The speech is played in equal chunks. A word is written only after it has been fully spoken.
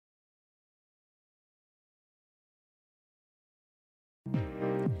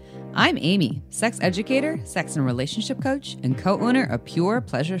I'm Amy, sex educator, sex and relationship coach, and co-owner of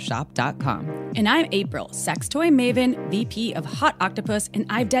PurePleasureShop.com. And I'm April, sex toy maven, VP of Hot Octopus, and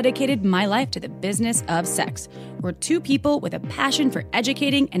I've dedicated my life to the business of sex. We're two people with a passion for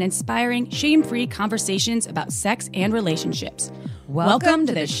educating and inspiring shame-free conversations about sex and relationships. Welcome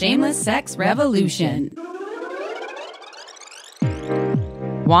to the Shameless Sex Revolution.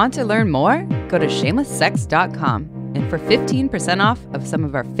 Want to learn more? Go to shamelesssex.com. And for 15% off of some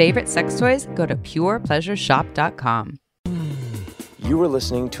of our favorite sex toys, go to PurePleasureShop.com. You are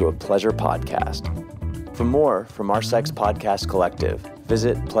listening to a pleasure podcast. For more from our sex podcast collective,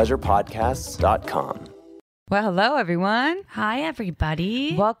 visit pleasurepodcasts.com. Well, hello, everyone. Hi,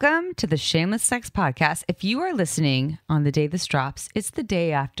 everybody. Welcome to the Shameless Sex Podcast. If you are listening on the day this drops, it's the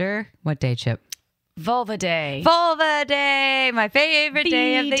day after, what day, Chip? Vulva Day. Vulva Day, my favorite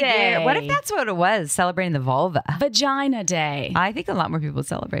day of the year. What if that's what it was, celebrating the vulva? Vagina Day. I think a lot more people would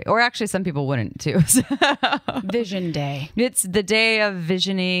celebrate. Or actually, some people wouldn't, too. Vision Day. It's the day of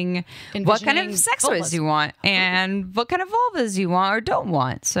visioning what kind of sex toys you want and what kind of vulvas you want or don't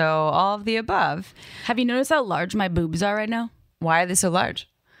want. So all of the above. Have you noticed how large my boobs are right now? Why are they so large?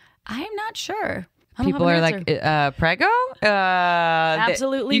 I'm not sure. People are like, prego?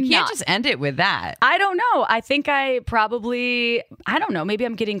 Absolutely not. You can't not. just end it with that. I don't know. I think I don't know. Maybe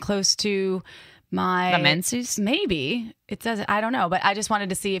I'm getting close to my... The menses? Maybe. It says, I don't know. But I just wanted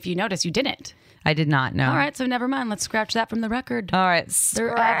to see if you noticed. You didn't. I did not know. All right. So never mind. Let's scratch that from the record. All right.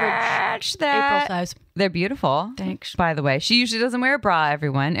 They're average that. April size. They're beautiful. Thanks. By the way, she usually doesn't wear a bra,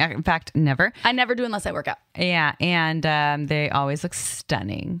 everyone. In fact, never. I never do unless I work out. Yeah. And they always look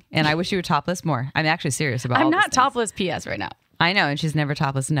stunning. And I wish you were topless more. I'm actually serious about all I'm these not things. topless PS right now. I know. And she's never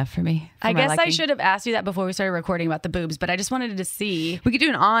topless enough for me. I guess I should have asked you that before we started recording about the boobs, but I just wanted to see. We could do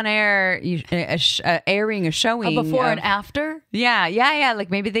an on-air airing, a showing. A before and after? Yeah. Like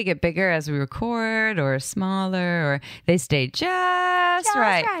maybe they get bigger as we record or smaller or they stay just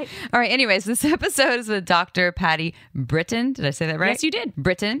right. All right. Anyways, this episode is with Dr. Patti Britton. Did I say that right? Yes, you did.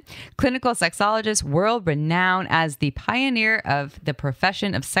 Britton, clinical sexologist, world renowned as the pioneer of the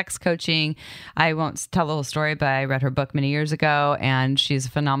profession of sex coaching. I won't tell the whole story, but I read her book many years ago. And she's a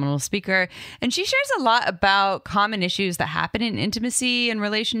phenomenal speaker. And she shares a lot about common issues that happen in intimacy and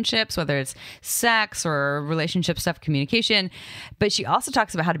relationships, whether it's sex or relationship stuff, communication. But she also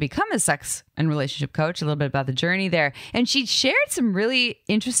talks about how to become a sex and relationship coach, a little bit about the journey there. And she shared some really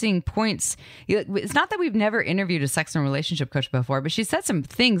interesting points. It's not that we've never interviewed a sex and relationship coach before, but she said some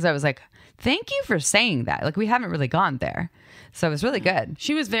things I was like, thank you for saying that. Like, we haven't really gone there. So it was really good.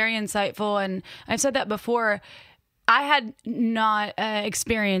 She was very insightful. And I've said that before. I had not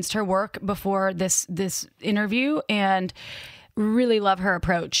experienced her work before this interview and really love her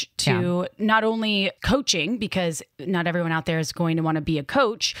approach to not only coaching, because not everyone out there is going to want to be a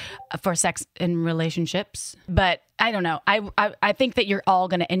coach for sex and relationships, but I don't know. I think that you're all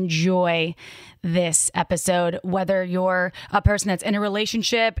going to enjoy this episode, whether you're a person that's in a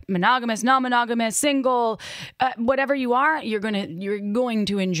relationship, monogamous, non-monogamous, single, whatever you are, you're going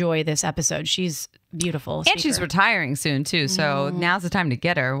to enjoy this episode. She's beautiful speaker. And she's retiring soon too, so now's the time to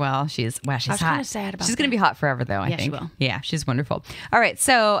get her. Well, she's hot. Kind of sad about she's going to be hot forever, though. I think. She will. Yeah, she's wonderful. All right,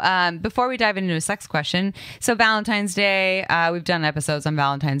 so before we dive into a sex question, so Valentine's Day, we've done episodes on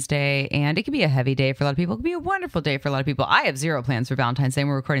Valentine's Day, and it can be a heavy day for a lot of people. It can be a wonderful day for a lot of people. I have zero plans for Valentine's Day.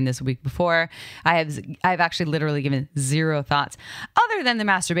 We're recording this a week before. I've actually literally given zero thoughts, other than the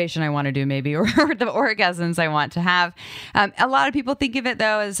masturbation I want to do, maybe, or the orgasms I want to have. A lot of people think of it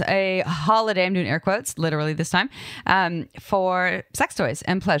though as a holiday. I'm doing air quotes, literally this time, for sex toys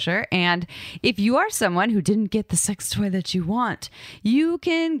and pleasure. And if you are someone who didn't get the sex toy that you want, you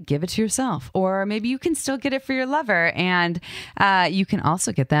can give it to yourself, or maybe you can still get it for your lover. And you can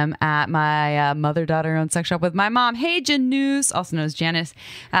also get them at my mother-daughter-owned sex shop with my mom. Hey, Janus, also known as Janice.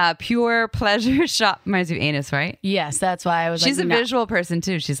 Pure Pleasure Shop. Reminds you of anus, right? Yes, that's why I was She's a visual person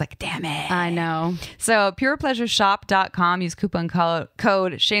too. She's like, damn it. I know. So purepleasureshop.com. Use coupon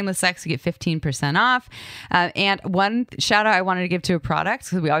code shameless sex to get 15% off. And one shout out I wanted to give to a product,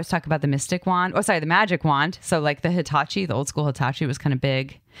 because we always talk about the the magic wand. So like the Hitachi, the old school Hitachi was kind of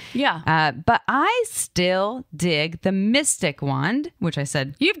big. Yeah. But I still dig the Mystic wand, which I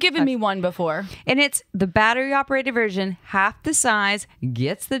said. You've given me one before. And it's the battery operated version, half the size,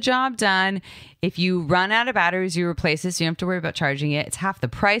 gets the job done. If you run out of batteries, you replace it, so you don't have to worry about charging it. It's half the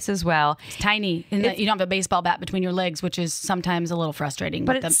price as well. It's tiny. And you don't have a baseball bat between your legs, which is sometimes a little frustrating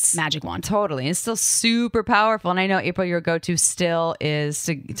with the magic wand. Totally. It's still super powerful. And I know, April, your go-to still is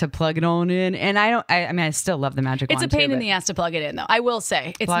to plug it on in. And I still love the magic wand. It's a pain in the ass to plug it in, though. I will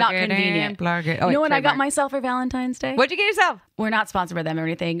say. It's not convenient. You know what I got myself for Valentine's Day? What'd you get yourself? We're not sponsored by them or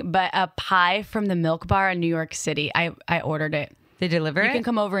anything, but a pie from the Milk Bar in New York City. I ordered it. They deliver it? You can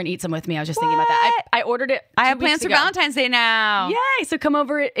come over and eat some with me. I was just thinking about that. I ordered it. I have plans for Valentine's Day now. Yay. So come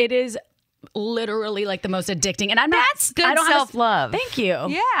over. It is literally like the most addicting. And that's good self-love. Thank you.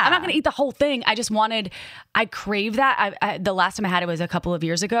 Yeah. I'm not going to eat the whole thing. I crave that. The last time I had it was a couple of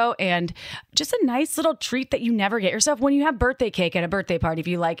years ago, and just a nice little treat that you never get yourself when you have birthday cake at a birthday party. If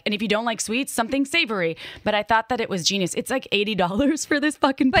you like, and if you don't like sweets, something savory. But I thought that it was genius. It's like $80 for this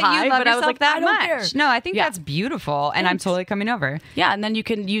fucking pie. But you love yourself I was like, that I don't much. care. No, I think that's beautiful, and I'm totally coming over. Yeah, and then you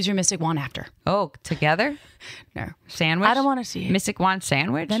can use your mystic wand after. Oh, together? No. Sandwich? I don't want to see it. Mystic wand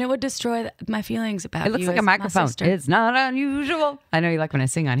sandwich? Then it would destroy my feelings about you. It looks like a microphone. It's not unusual. I know you like when I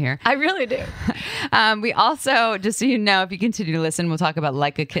sing on here. I really do. We also, just so you know, if you continue to listen, we'll talk about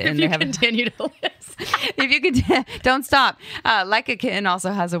Like a Kitten. If you continue to listen. If you could, don't stop. Like a Kitten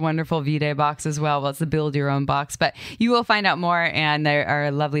also has a wonderful V-Day box as well. Well, it's the build your own box, but you will find out more. And they're our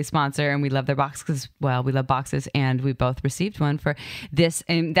lovely sponsor, and we love their box because, well, we love boxes, and we both received one for this.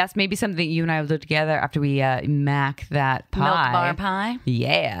 And that's maybe something you and I will do together after we mac that pie. Milk bar pie.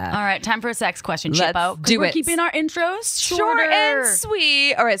 Yeah. All right, time for a sex question, Let's Chippo. do we're it. keeping our intros Short and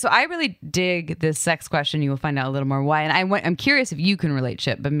sweet. All right, so I really dig this sex question. You will find out a little more why. And I'm curious if you can relate,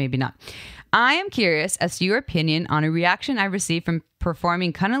 Chip, but maybe not. I am curious as to your opinion on a reaction I received from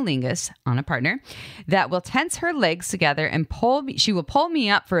performing cunnilingus on a partner that will tense her legs together and she will pull me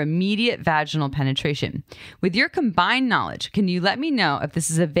up for immediate vaginal penetration. With your combined knowledge, can you let me know if this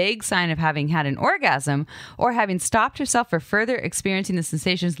is a vague sign of having had an orgasm or having stopped herself for further experiencing the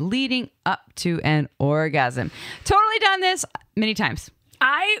sensations leading up to an orgasm? Totally done this many times.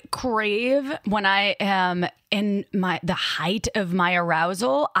 I crave when I am in the height of my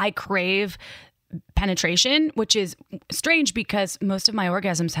arousal, I crave penetration, which is strange because most of my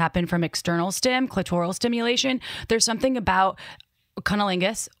orgasms happen from external clitoral stimulation. There's something about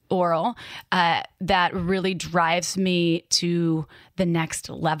cunnilingus, oral, that really drives me to the next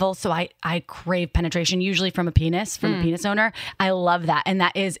level. So I crave penetration, usually from a penis owner. I love that. And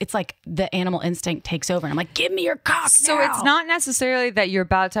it's like the animal instinct takes over. And I'm like, give me your cock So now. It's not necessarily that you're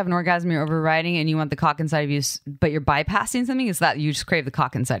about to have an orgasm, you're overriding and you want the cock inside of you, but you're bypassing something. It's that you just crave the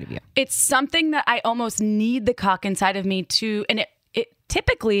cock inside of you. It's something that I almost need the cock inside of me to, and it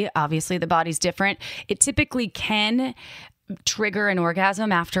typically, obviously the body's different. It typically can trigger an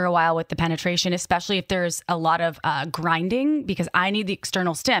orgasm after a while with the penetration, especially if there's a lot of grinding, because I need the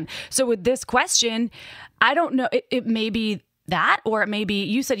external stim. So with this question, I don't know, it may be that, or it may be,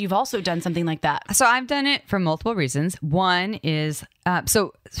 you said you've also done something like that. So I've done it for multiple reasons. One is,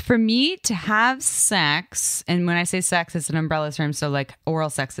 so for me to have sex, and when I say sex, it's an umbrella term. So like oral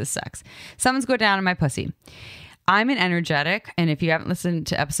sex is sex. Someone's go down on my pussy. I'm an energetic, and if you haven't listened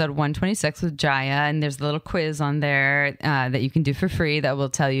to episode 126 with Jaya, and there's a little quiz on there that you can do for free that will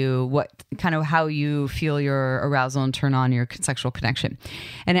tell you what kind of how you feel your arousal and turn on your sexual connection.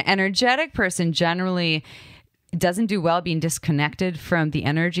 And an energetic person generally doesn't do well being disconnected from the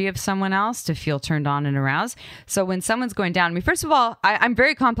energy of someone else to feel turned on and aroused. So when someone's going down on me, first of all, I'm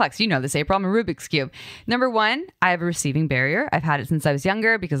very complex. You know this, April. I'm a Rubik's Cube. Number one, I have a receiving barrier. I've had it since I was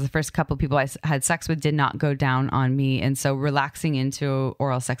younger because the first couple of people I had sex with did not go down on me. And so relaxing into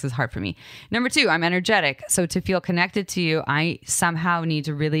oral sex is hard for me. Number two, I'm energetic. So to feel connected to you, I somehow need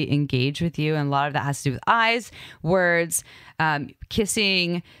to really engage with you. And a lot of that has to do with eyes, words,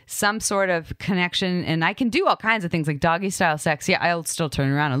 kissing, some sort of connection. And I can do all kinds of things like doggy style sex. Yeah, I'll still turn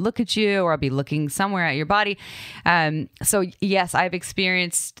around and look at you, or I'll be looking somewhere at your body. So yes, I've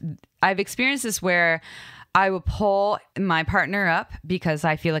experienced this where I will pull my partner up because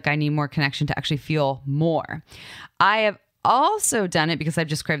I feel like I need more connection to actually feel more. I have also done it because I've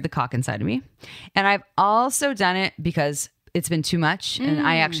just craved the cock inside of me. And I've also done it because it's been too much and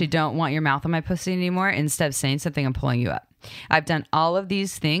I actually don't want your mouth on my pussy anymore. Instead of saying something, I'm pulling you up. I've done all of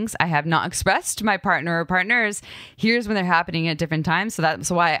these things. I have not expressed to my partner or partners. Here's when they're happening at different times. So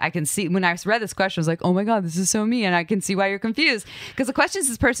that's why I can see when I read this question, I was like, oh my God, this is so me. And I can see why you're confused, because the questions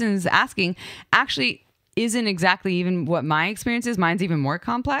this person is asking actually isn't exactly even what my experience is. Mine's even more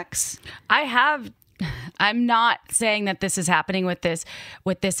complex. I'm not saying that this is happening with this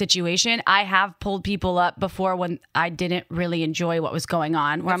situation. I have pulled people up before when I didn't really enjoy what was going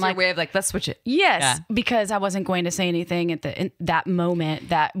on. Where That's I'm like, way of like, let's switch it. Yes, yeah. Because I wasn't going to say anything in that moment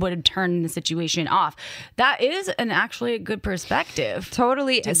that would turn the situation off. That is actually a good perspective.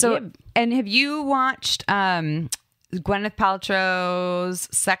 Totally. So, and have you watched Gwyneth Paltrow's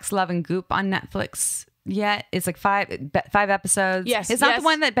Sex, Love, and Goop on Netflix? yet. It's like five episodes. Yes, it's not yes. the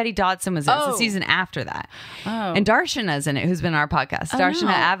one that Betty Dodson was in. It's the Oh. season after that. Oh. And Darshana's in it, who's been on our podcast.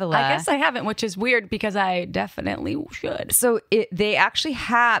 Darshana Avila. I guess I haven't, which is weird because I definitely should. So they actually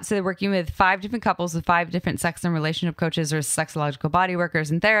have, so they're working with 5 different couples with 5 different sex and relationship coaches or sexological body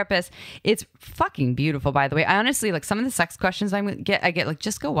workers and therapists. It's fucking beautiful, by the way. I honestly, like some of the sex questions I get like,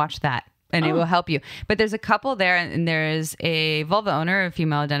 just go watch that. And it will help you. But there's a couple there, and there is a vulva owner, a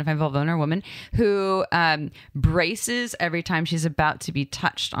female identifying vulva owner woman, who braces every time she's about to be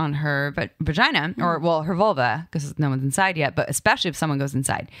touched on her vagina, or well, her vulva, because no one's inside yet, but especially if someone goes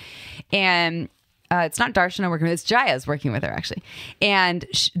inside. And it's not Darshana working with, it's Jaya's working with her actually. And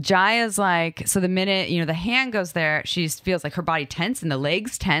Jaya's like, so the minute, the hand goes there, she feels like her body tense and the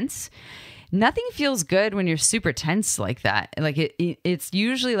legs tense. Nothing feels good when you're super tense like that. Like it's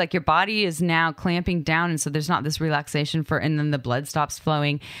usually like your body is now clamping down, and so there's not this relaxation and then the blood stops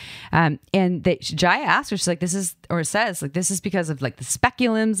flowing. And Jaya asks her, she's like, this is because of like the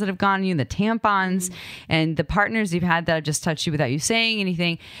speculums that have gone on you, and the tampons, and the partners you've had that have just touched you without you saying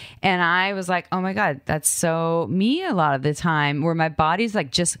anything. And I was like, oh my God, that's so me a lot of the time, where my body's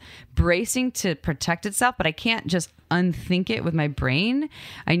like just bracing to protect itself, but I can't just unthink it with my brain.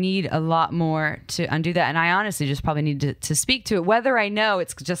 I need a lot more to undo that. And I honestly just probably need to speak to it, whether I know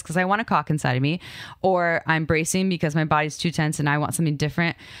it's just because I want a cock inside of me, or I'm bracing because my body's too tense and I want something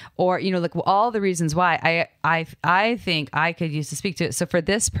different, or, like all the reasons why I think I could use to speak to it. So for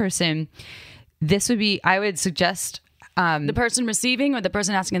this person, I would suggest The person receiving or the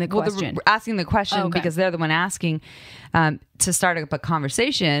person asking the question? Asking the question, okay. Because they're the one asking, to start up a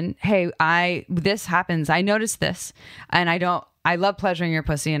conversation. Hey, this happens. I noticed this, and I love pleasuring your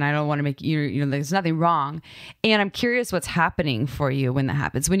pussy, and I don't want to make you, there's nothing wrong. And I'm curious what's happening for you when that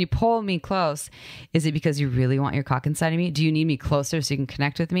happens. When you pull me close, is it because you really want your cock inside of me? Do you need me closer so you can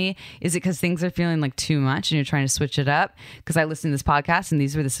connect with me? Is it because things are feeling like too much and you're trying to switch it up? Because I listened to this podcast and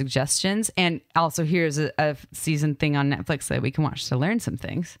these were the suggestions. And also here's a season thing on Netflix that we can watch to learn some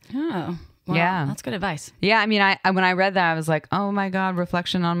things. Oh. Well, yeah, that's good advice. Yeah, I mean, when I read that, I was like, "Oh my God!"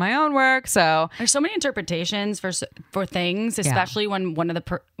 Reflection on my own work. So there's so many interpretations for things, especially when one of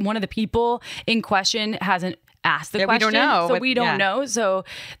the people in question hasn't asked the question. We don't know. So we don't know. So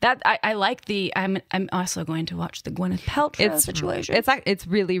that I like the. I'm also going to watch the Gwyneth Paltrow situation. It's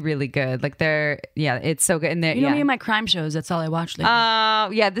really, really good. Like it's so good. And me and my crime shows. That's all I watch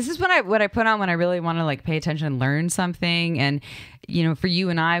lately. Yeah. This is what I put on when I really want to like pay attention and learn something. And for you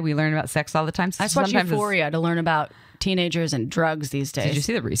and I, we learn about sex all the time. So I just watch Euphoria to learn about teenagers and drugs these days. Did you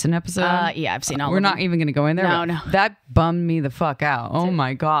see the recent episode? Yeah, I've seen all of them. We're not even going to go in there. No. That bummed me the fuck out. Oh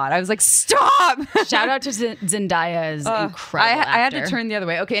my God. I was like, stop. Shout out to Zendaya's incredible I had to turn the other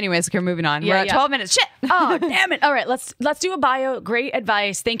way. Okay, anyways, okay, moving on. Yeah, We're at 12 minutes. Shit. Oh, damn it. All right, let's do a bio. Great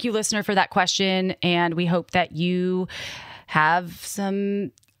advice. Thank you, listener, for that question. And we hope that you have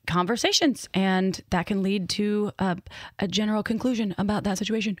some conversations and that can lead to a general conclusion about that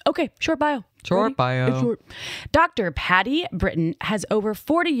situation. Okay, short bio. Short bio. It's short. Dr. Patti Britton has over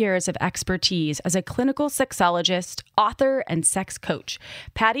 40 years of expertise as a clinical sexologist, author, and sex coach.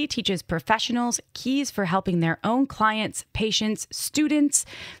 Patti teaches professionals keys for helping their own clients, patients, students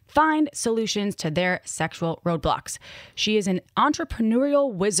find solutions to their sexual roadblocks. She is an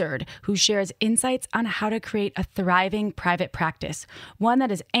entrepreneurial wizard who shares insights on how to create a thriving private practice, one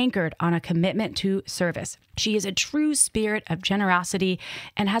that is anchored on a commitment to service. She is a true spirit of generosity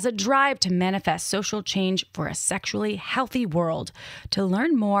and has a drive to manifest social change for a sexually healthy world. To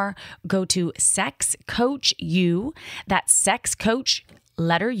learn more, go to Sex Coach U. That's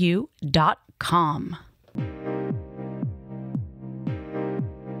sexcoach.com.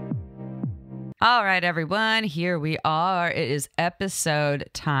 All right, everyone, here we are. It is episode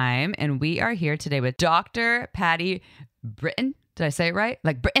time, and we are here today with Dr. Patti Britton. Did I say it right?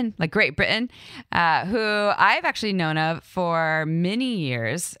 Like Britain, like Great Britain, who I've actually known of for many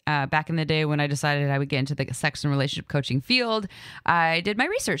years. Back in the day when I decided I would get into the sex and relationship coaching field, I did my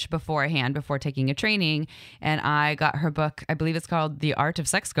research beforehand before taking a training, and I got her book. I believe it's called The Art of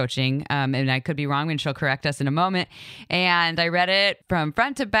Sex Coaching, and I could be wrong, and she'll correct us in a moment. And I read it from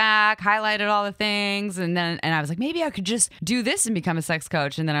front to back, highlighted all the things, and I was like, maybe I could just do this and become a sex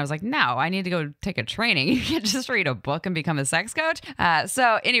coach. And then I was like, no, I need to go take a training. You can't just read a book and become a sex coach.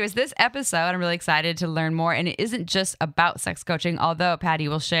 So anyways, this episode, I'm really excited to learn more. And it isn't just about sex coaching, although Patti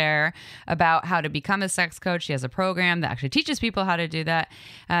will share about how to become a sex coach. She has a program that actually teaches people how to do that.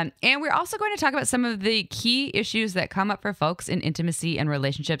 And we're also going to talk about some of the key issues that come up for folks in intimacy and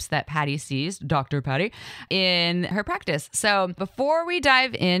relationships that Patti sees, Dr. Patti, in her practice. So before we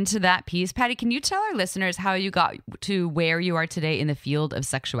dive into that piece, Patti, can you tell our listeners how you got to where you are today in the field of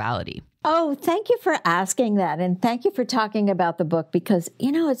sexuality? Oh, thank you for asking that. And thank you for talking about the book because,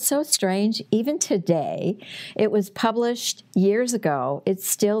 it's so strange. Even today, it was published years ago. It's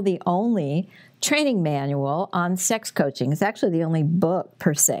still the only training manual on sex coaching. It's actually the only book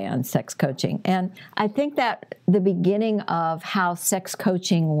per se on sex coaching. And I think that the beginning of how sex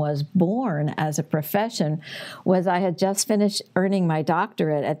coaching was born as a profession was I had just finished earning my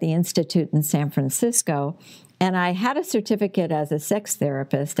doctorate at the Institute in San Francisco. And I had a certificate as a sex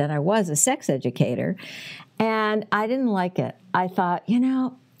therapist, and I was a sex educator. And I didn't like it. I thought,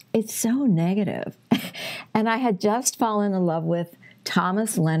 it's so negative. And I had just fallen in love with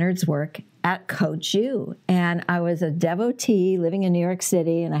Thomas Leonard's work at Coach U. And I was a devotee living in New York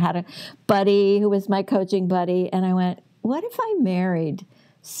City, and I had a buddy who was my coaching buddy. And I went, what if I married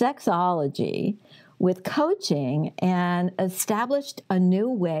sexology with coaching and established a new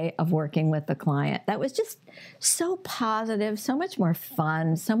way of working with the client that was just so positive, so much more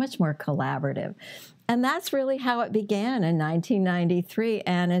fun, so much more collaborative. And that's really how it began in 1993,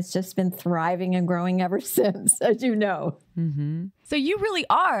 and it's just been thriving and growing ever since, as you know. Mm-hmm. So you really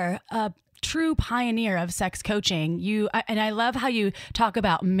are a true pioneer of sex coaching. And I love how you talk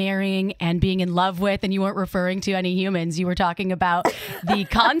about marrying and being in love with, and you weren't referring to any humans. You were talking about the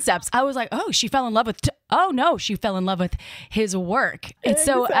concepts. I was like, oh, she fell in love with, oh no, she fell in love with his work. And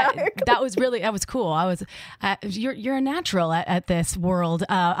so that was cool. You're a natural at this world,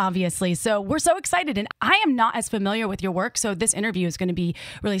 obviously. So we're so excited, and I am not as familiar with your work. So this interview is going to be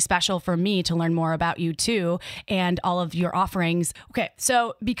really special for me to learn more about you too, and all of your offerings. Okay.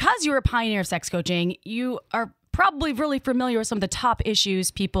 So because you're a pioneer of sex coaching, you are probably really familiar with some of the top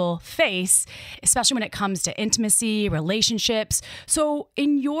issues people face, especially when it comes to intimacy, relationships. So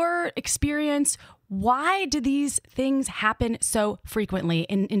in your experience, why do these things happen so frequently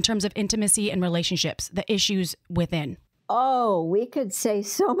in terms of intimacy and relationships, the issues within? Oh, we could say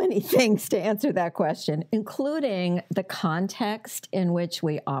so many things to answer that question, including the context in which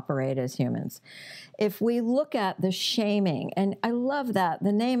we operate as humans. If we look at the shaming, and I love that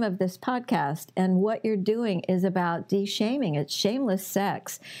the name of this podcast and what you're doing is about de-shaming. It's shameless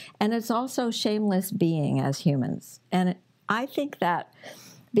sex, and it's also shameless being as humans. And I think that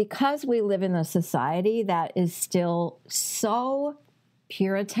because we live in a society that is still so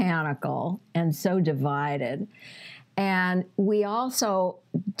puritanical and so divided, and we also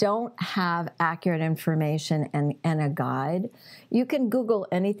don't have accurate information and a guide. You can Google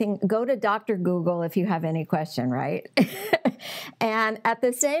anything. Go to Dr. Google if you have any question, right? And at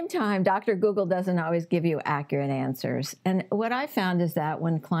the same time, Dr. Google doesn't always give you accurate answers. And what I found is that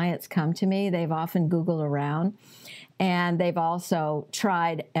when clients come to me, they've often Googled around, and they've also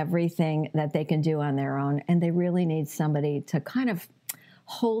tried everything that they can do on their own. And they really need somebody to kind of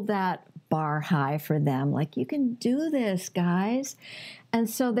hold that bar high for them. Like, you can do this, guys. And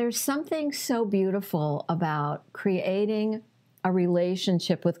so there's something so beautiful about creating a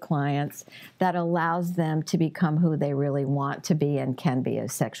relationship with clients that allows them to become who they really want to be and can be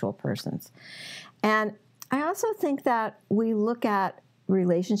as sexual persons. And I also think that we look at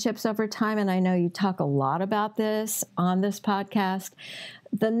relationships over time, and I know you talk a lot about this on this podcast.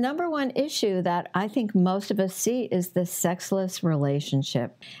 The number one issue that I think most of us see is the sexless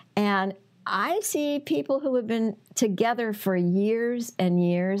relationship. And I see people who have been together for years and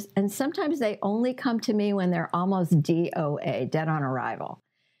years, and sometimes they only come to me when they're almost DOA, dead on arrival.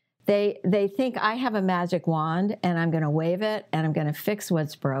 They think I have a magic wand and I'm going to wave it and I'm going to fix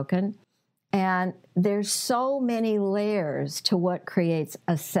what's broken. And there's so many layers to what creates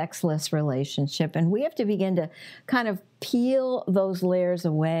a sexless relationship. And we have to begin to kind of peel those layers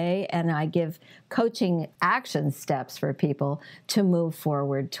away. And I give coaching action steps for people to move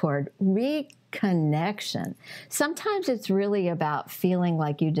forward toward reconnection. Sometimes it's really about feeling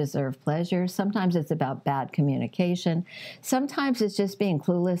like you deserve pleasure. Sometimes it's about bad communication. Sometimes it's just being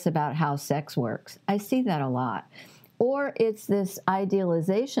clueless about how sex works. I see that a lot. Or it's this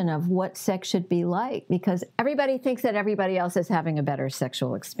idealization of what sex should be like, because everybody thinks that everybody else is having a better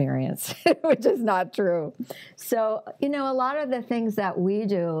sexual experience, which is not true. So, a lot of the things that we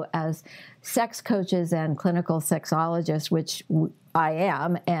do as sex coaches and clinical sexologists, which I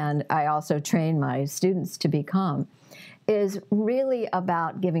am, and I also train my students to become, is really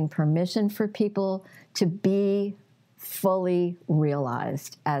about giving permission for people to be fully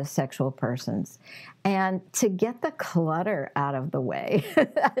realized as sexual persons and to get the clutter out of the way.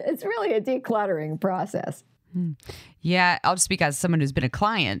 It's really a decluttering process. Yeah, I'll just speak as someone who's been a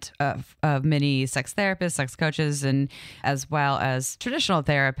client of many sex therapists, sex coaches, and as well as traditional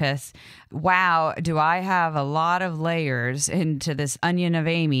therapists. Wow, do I have a lot of layers into this onion of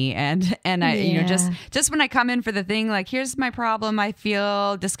Amy? And I just when I come in for the thing, like, here's my problem, I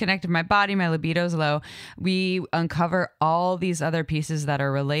feel disconnected from my body, my libido's low. We uncover all these other pieces that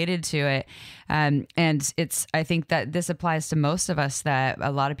are related to it, and I think that this applies to most of us. That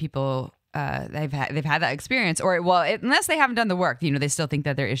a lot of people. They've had that experience, unless they haven't done the work, they still think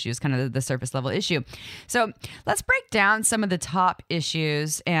that their issue is kind of the surface level issue. So let's break down some of the top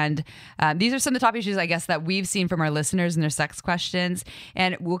issues, and these are some of the top issues, I guess, that we've seen from our listeners and their sex questions,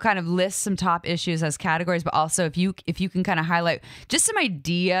 and we'll kind of list some top issues as categories, but also if you can kind of highlight just some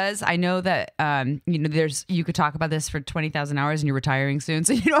ideas. I know that you could talk about this for 20,000 hours, and you're retiring soon,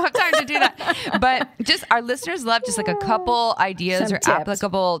 so you don't have time to do that. But just our listeners love just like a couple ideas Some or tips.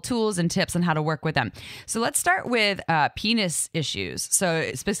 Applicable tools and tips on how to work with them. So let's start with penis issues. So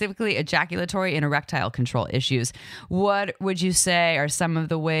specifically ejaculatory and erectile control issues. What would you say are some of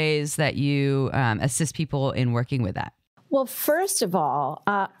the ways that you assist people in working with that? Well, first of all,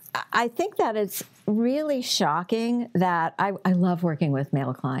 I think that it's really shocking that I love working with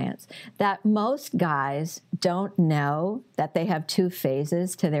male clients, that most guys don't know that they have 2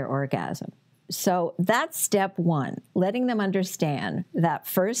 phases to their orgasm. So that's step 1, letting them understand that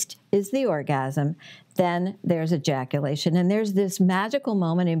first is the orgasm, then there's ejaculation, and there's this magical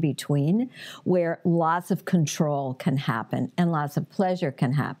moment in between where lots of control can happen and lots of pleasure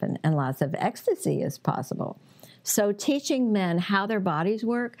can happen and lots of ecstasy is possible. So teaching men how their bodies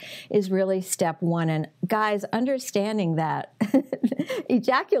work is really step 1. And guys, understanding that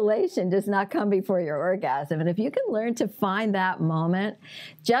ejaculation does not come before your orgasm. And if you can learn to find that moment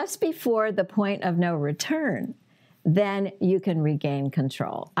just before the point of no return, then you can regain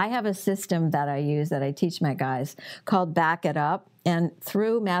control. I have a system that I use that I teach my guys called Back It Up. And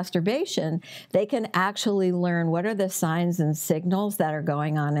through masturbation, they can actually learn what are the signs and signals that are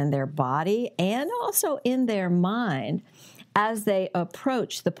going on in their body and also in their mind as they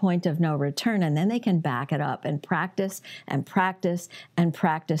approach the point of no return. And then they can back it up and practice and practice and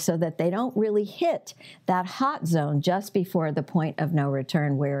practice so that they don't really hit that hot zone just before the point of no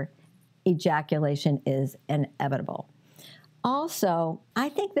return where ejaculation is inevitable. Also, I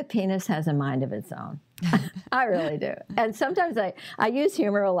think the penis has a mind of its own. I really do. And sometimes I use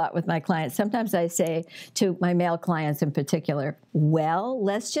humor a lot with my clients. Sometimes I say to my male clients in particular, well,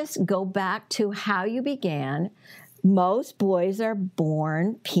 let's just go back to how you began. Most boys are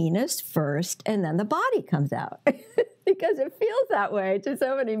born penis first, and then the body comes out. Because it feels that way to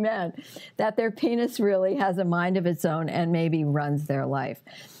so many men, that their penis really has a mind of its own and maybe runs their life.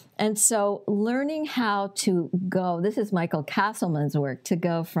 And so learning how to go, this is Michael Castleman's work, to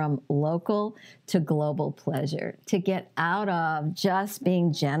go from local to global pleasure, to get out of just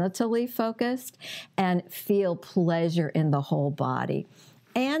being genitally focused and feel pleasure in the whole body,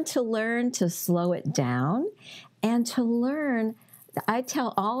 and to learn to slow it down, and to learn, I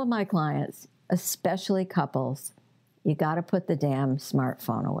tell all of my clients, especially couples, you got to put the damn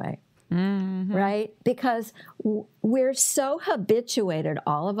smartphone away. Mm-hmm. Right? Because we're so habituated,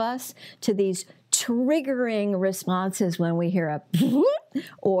 all of us, to these triggering responses when we hear a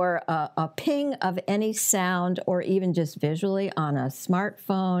or a ping of any sound, or even just visually on a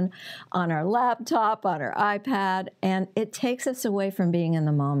smartphone, on our laptop, on our iPad, and it takes us away from being in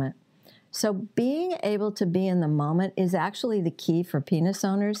the moment. So being able to be in the moment is actually the key for penis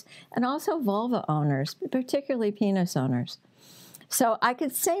owners and also vulva owners, particularly penis owners. So I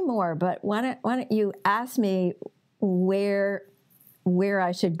could say more, but why don't you ask me where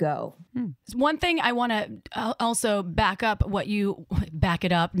I should go? One thing I want to also back up back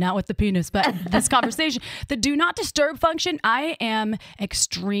it up, not with the penis, but this conversation, the do not disturb function. I am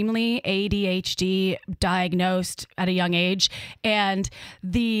extremely ADHD diagnosed at a young age. And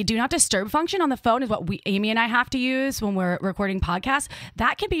the do not disturb function on the phone is what Amy and I have to use when we're recording podcasts.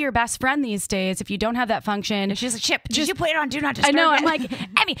 That can be your best friend these days. If you don't have that function. And she's like, Chip, did you put it on do not disturb? I know. I'm like,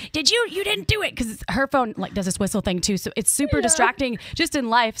 Amy, you didn't do it. Because her phone does this whistle thing too. So it's super distracting just in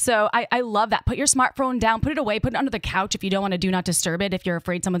life. So I love that. Put your smartphone down, put it away, put it under the couch if you don't want to do not disturb it, if you're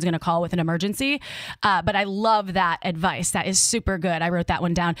afraid someone's going to call with an emergency. But I love that advice. That is super good. I wrote that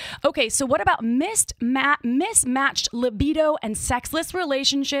one down. Okay, so what about mismatched libido and sexless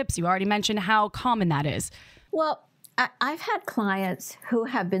relationships? You already mentioned how common that is. Well, I've had clients who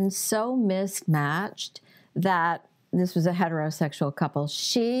have been so mismatched that this was a heterosexual couple.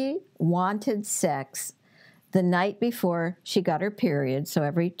 She wanted sex the night before she got her period, so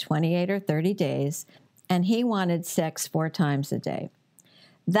every 28 or 30 days, and he wanted sex 4 times a day.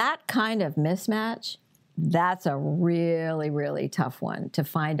 That kind of mismatch That's a really, really tough one, to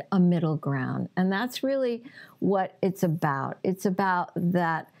find a middle ground. And that's really what it's about. It's about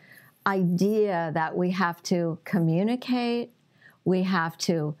that idea that we have to communicate, we have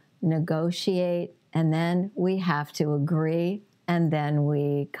to negotiate, and then we have to agree, and then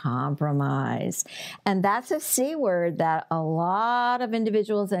we compromise. And that's a C word that a lot of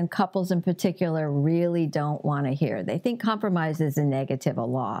individuals and couples in particular really don't want to hear. They think compromise is a negative, a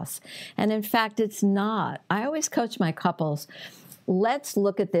loss. And in fact, it's not. I always coach my couples, let's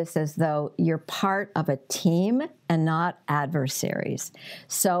look at this as though you're part of a team and not adversaries.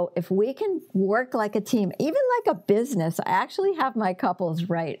 So if we can work like a team, even like a business, I actually have my couples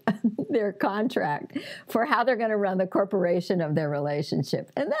write their contract for how they're going to run the corporation of their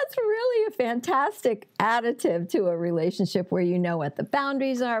relationship. And that's really a fantastic additive to a relationship where you know what the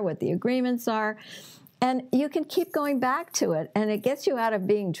boundaries are, what the agreements are. And you can keep going back to it. And it gets you out of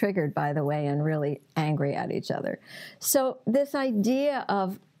being triggered, by the way, and really angry at each other. So this idea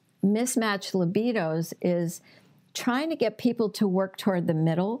of mismatched libidos is trying to get people to work toward the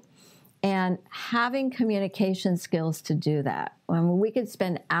middle and having communication skills to do that. We could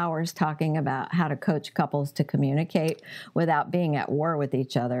spend hours talking about how to coach couples to communicate without being at war with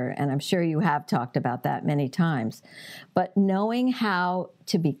each other. And I'm sure you have talked about that many times. But knowing how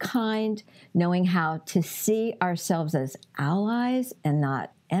to be kind, knowing how to see ourselves as allies and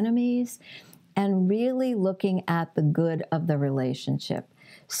not enemies, and really looking at the good of the relationship.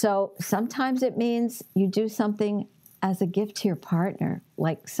 So sometimes it means you do something as a gift to your partner.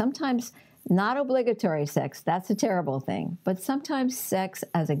 Like sometimes not obligatory sex, that's a terrible thing, but sometimes sex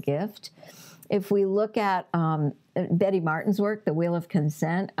as a gift. If we look at Betty Martin's work, The Wheel of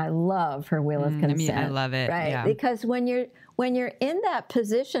Consent, I love her Wheel of Consent. I love it. Right? Yeah. Because when you're in that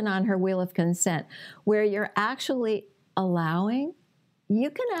position on her Wheel of Consent, where you're actually allowing, you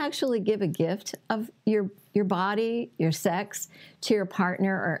can actually give a gift of your body, your sex, to your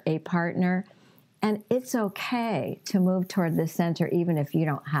partner or a partner. And it's okay to move toward the center even if you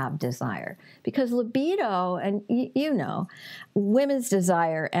don't have desire. Because libido, and you know, women's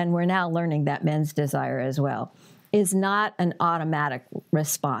desire, and we're now learning that men's desire as well, is not an automatic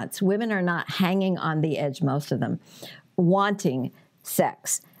response. Women are not hanging on the edge, most of them, wanting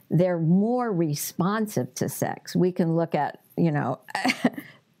sex. They're more responsive to sex. We can look at, you know,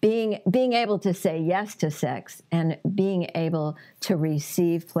 being able to say yes to sex and being able to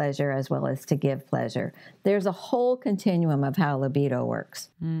receive pleasure as well as to give pleasure. There's a whole continuum of how libido works.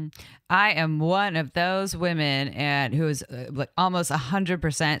 I am one of those women and who is like almost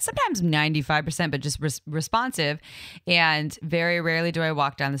 100%, sometimes 95%, but just responsive. And very rarely do I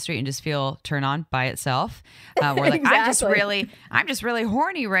walk down the street and just feel turn on by itself. Or like, Exactly. I'm just really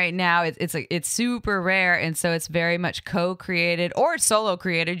horny right now. It's super rare. And so it's very much co-created or solo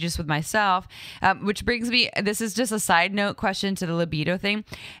created just with myself, which brings me, this is just a side note question to the libido thing.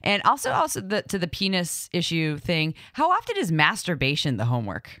 And also to the penis issue thing. How often is masturbation the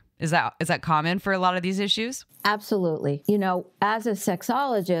homework? Is that common for a lot of these issues? Absolutely. You know, as a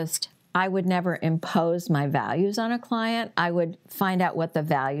sexologist, I would never impose my values on a client. I would find out what the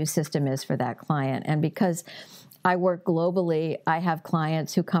value system is for that client. And because I work globally, I have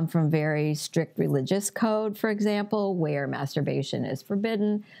clients who come from very strict religious code, for example, where masturbation is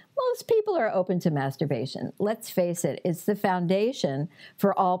forbidden. Most people are open to masturbation. Let's face it, it's the foundation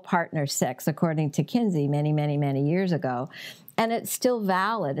for all partner sex, according to Kinsey many, many, many years ago. And it's still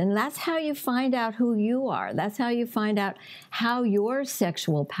valid. And that's how you find out who you are. That's how you find out how your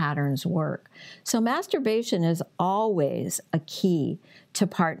sexual patterns work. So masturbation is always a key to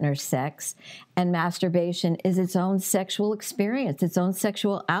partner sex. And masturbation is its own sexual experience, its own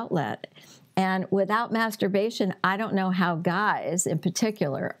sexual outlet. And without masturbation, I don't know how guys in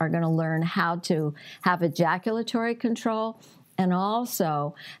particular are going to learn how to have ejaculatory control and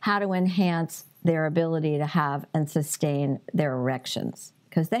also how to enhance their ability to have and sustain their erections,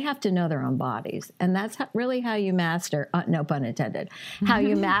 because they have to know their own bodies. And that's really how you master, no pun intended, how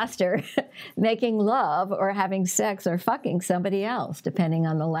you master making love or having sex or fucking somebody else, depending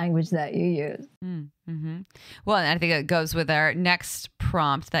on the language that you use. Mm-hmm. Well, and I think it goes with our next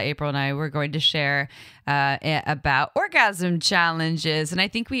prompt that April and I were going to share about orgasm challenges. And I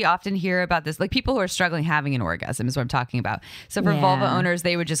think we often hear about this, like people who are struggling having an orgasm is what I'm talking about. So for vulva owners,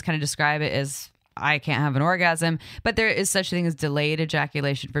 they would just kind of describe it as, I can't have an orgasm, but there is such a thing as delayed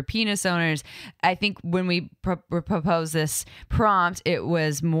ejaculation for penis owners. I think when we proposed this prompt, it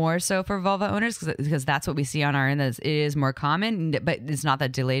was more so for vulva owners because that's what we see on our end. It is more common, but it's not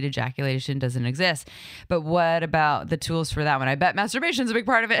that delayed ejaculation doesn't exist. But what about the tools for that one? I bet masturbation is a big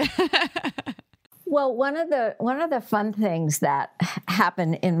part of it. Well, one of the fun things that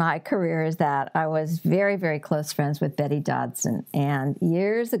happened in my career is that I was very, very close friends with Betty Dodson, and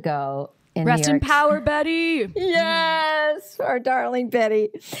years ago. Rest in power, Betty. Yes, our darling Betty.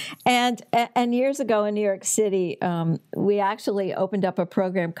 And years ago in New York City, we actually opened up a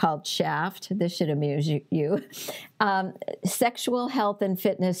program called Shaft. This should amuse you. Sexual health and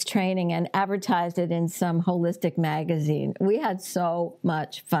fitness training, and advertised it in some holistic magazine. We had so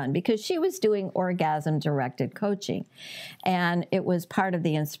much fun because she was doing orgasm-directed coaching, and it was part of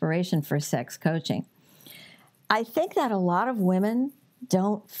the inspiration for sex coaching. I think that a lot of women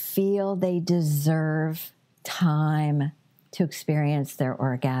don't feel they deserve time to experience their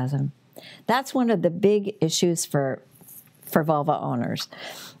orgasm. That's one of the big issues for vulva owners.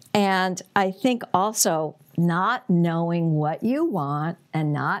 And I think also not knowing what you want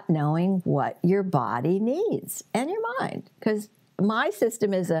and not knowing what your body needs and your mind. Because my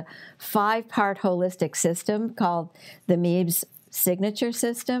system is a 5-part holistic system called the MEBS signature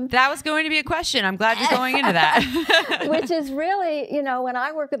system. That was going to be a question. I'm glad you're going into that. Which is really, when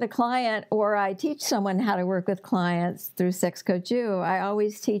I work with a client or I teach someone how to work with clients through Sex Coach U, I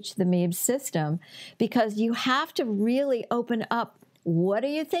always teach the MEBS system because you have to really open up. What are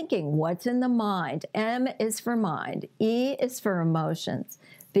you thinking? What's in the mind? M is for mind. E is for emotions.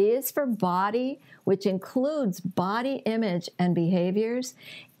 B is for body, which includes body image and behaviors.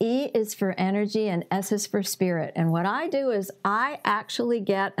 E is for energy, and S is for spirit. And what I do is I actually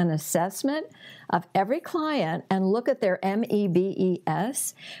get an assessment of every client and look at their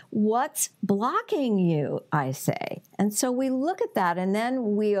MEBES. What's blocking you, I say. And so we look at that, and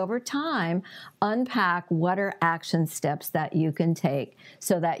then we, over time, unpack what are action steps that you can take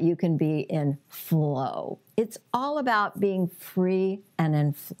so that you can be in flow. It's all about being free and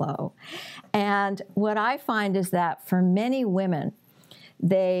in flow. And what I find is that for many women,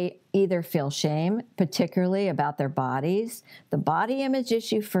 they either feel shame, particularly about their bodies. The body image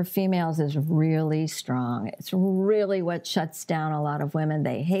issue for females is really strong. It's really what shuts down a lot of women.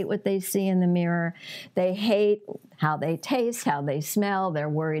 They hate what they see in the mirror. They hate how they taste, how they smell. They're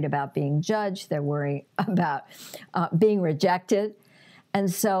worried about being judged. They're worried about being rejected. And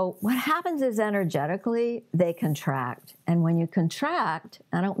so what happens is energetically, they contract. And when you contract,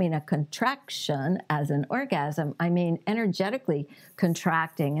 I don't mean a contraction as an orgasm, I mean energetically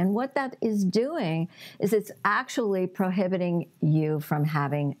contracting. And what that is doing is it's actually prohibiting you from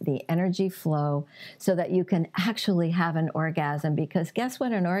having the energy flow so that you can actually have an orgasm. Because guess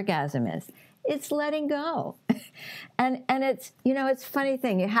what an orgasm is? It's letting go. And it's, it's a funny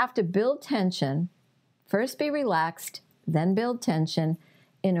thing. You have to build tension, first be relaxed, then build tension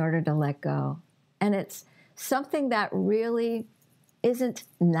in order to let go. And it's something that really isn't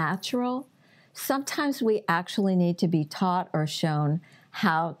natural. Sometimes we actually need to be taught or shown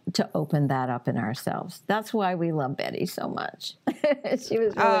how to open that up in ourselves. That's why we love Betty so much. She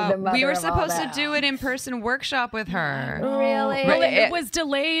was really the mother We were of supposed all to do an in-person workshop with her. Really? Well, it was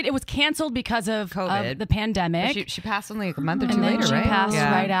delayed. It was canceled because of COVID. Of the pandemic. She passed only a month or two and then later, she right? passed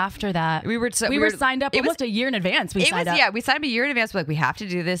right after that. We were signed up almost a year in advance. We signed up. Yeah, we signed up a year in advance. We're like, we have to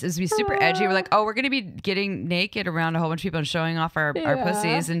do this. It was be super edgy. We're like, we're going to be getting naked around a whole bunch of people and showing off our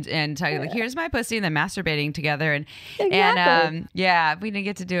pussies and telling you, like, here's my pussy, and then masturbating together. And we didn't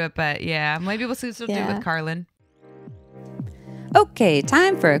get to do it, but maybe we'll still do it with Carlin. Okay,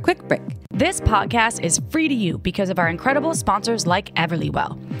 time for a quick break. This podcast is free to you because of our incredible sponsors like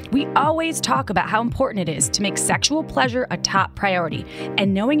Everlywell. We always talk about how important it is to make sexual pleasure a top priority,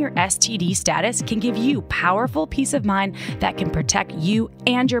 and knowing your STD status can give you powerful peace of mind that can protect you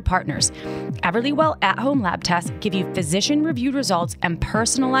and your partners. Everlywell at-home lab tests give you physician-reviewed results and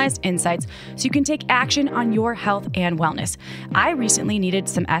personalized insights so you can take action on your health and wellness. I recently needed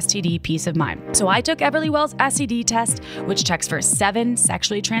some STD peace of mind, so I took Everlywell's STD test, which checks for 7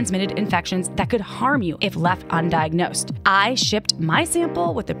 sexually transmitted infections that could harm you if left undiagnosed. I shipped my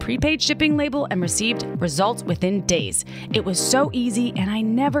sample with a prepaid shipping label and received results within days. It was so easy, and I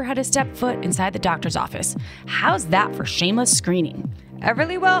never had to step foot inside the doctor's office. How's that for shameless screening?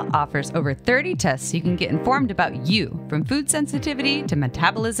 Everlywell offers over 30 tests so you can get informed about you, from food sensitivity to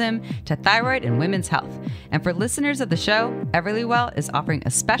metabolism to thyroid and women's health. And for listeners of the show, Everlywell is offering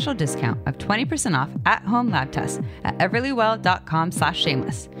a special discount of 20% off at-home lab tests at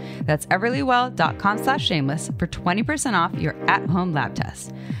everlywell.com/shameless. That's everlywell.com/shameless for 20% off your at-home lab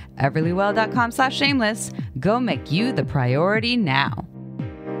tests. everlywell.com/shameless. Go make you the priority now.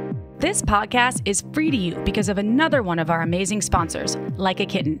 This podcast is free to you because of another one of our amazing sponsors, Like a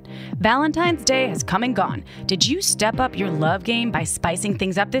Kitten. Valentine's Day has come and gone. Did you step up your love game by spicing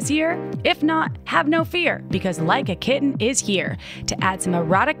things up this year? If not, have no fear, because Like a Kitten is here to add some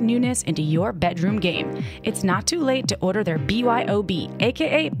erotic newness into your bedroom game. It's not too late to order their BYOB,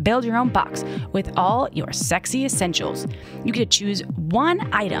 aka Build Your Own Box, with all your sexy essentials. You get to choose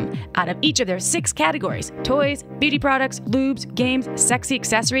one item out of each of their 6 categories: toys, beauty products, lubes, games, sexy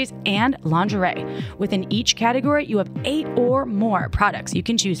accessories, and lingerie. Within each category, you have 8 or more products you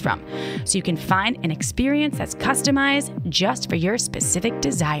can choose from, so you can find an experience that's customized just for your specific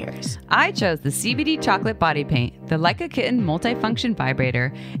desires. I chose the CBD chocolate body paint, the Like a Kitten multifunction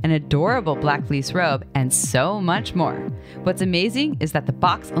vibrator, an adorable black fleece robe, and so much more. What's amazing is that the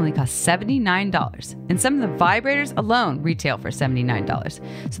box only costs $79, and some of the vibrators alone retail for $79.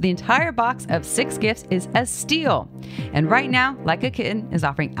 So the entire box of 6 gifts is a steal. And right now, Like a Kitten is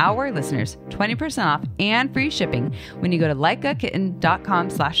offering our listeners 20% off and free shipping when you go to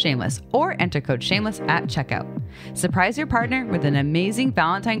likeakitten.com/shameless or enter code shameless at checkout. Surprise your partner with an amazing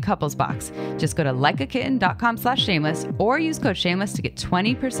Valentine couples box. Just go to likeakitten.com/shameless or use code shameless to get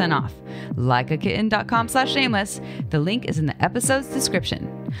 20% off. Likeakitten.com/shameless. The link is in the episode's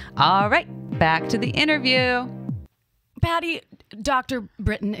description. All right, back to the interview. Patty, Dr.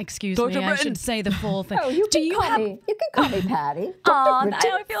 Britton, excuse Dr. me. I Britton. should say the full thing. Oh, you can call me Patty. Oh, Dr.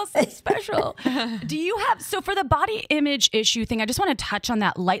 Britton. I feel so special. Do you have, so for the body image issue thing, I just want to touch on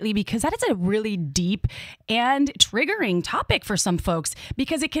that lightly because that is a really deep and triggering topic for some folks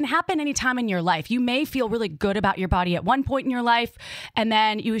because it can happen anytime in your life. You may feel really good about your body at one point in your life and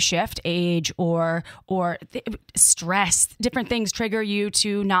then you shift age or stress, different things trigger you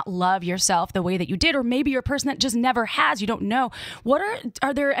to not love yourself the way that you did, or maybe you're a person that just never has, you don't know. What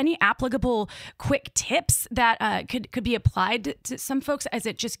are there any applicable quick tips that could be applied to some folks? Is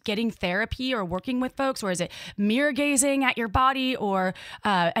it just getting therapy or working with folks, or is it mirror gazing at your body, or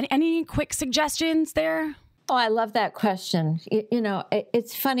any quick suggestions there? Oh, I love that question.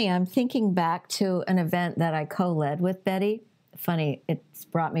 It's funny. I'm thinking back to an event that I co-led with Betty. Funny, it's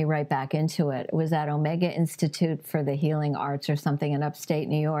brought me right back into it. It was at Omega Institute for the Healing Arts or something in upstate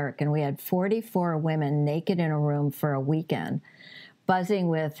New York, and we had 44 women naked in a room for a weekend, buzzing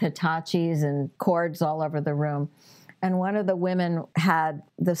with Hitachis and cords all over the room. And one of the women had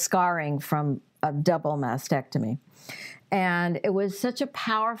the scarring from a double mastectomy. And it was such a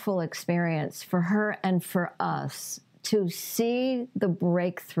powerful experience for her and for us to see the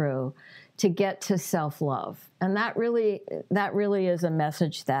breakthrough to get to self-love. And that really is a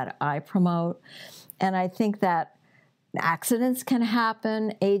message that I promote. And I think that accidents can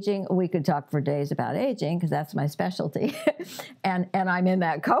happen, aging. We could talk for days about aging because that's my specialty. and I'm in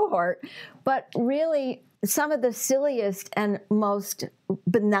that cohort. But really, some of the silliest and most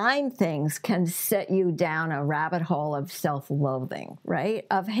benign things can set you down a rabbit hole of self-loathing, right?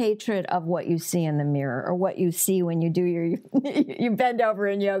 Of hatred of what you see in the mirror or what you see when you do you bend over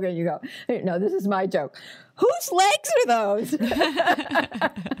in yoga and you go, no, this is my joke. Whose legs are those?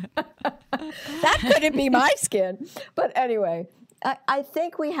 That couldn't be my skin. But anyway, I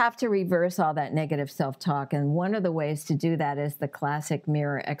think we have to reverse all that negative self-talk. And one of the ways to do that is the classic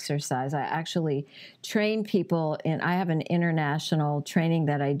mirror exercise. I actually train people I have an international training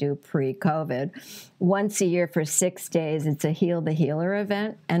that I do pre-COVID. Once a year for 6 days, it's a Heal the Healer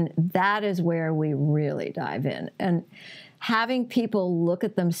event. And that is where we really dive in. And having people look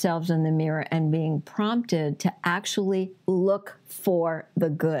at themselves in the mirror and being prompted to actually look for the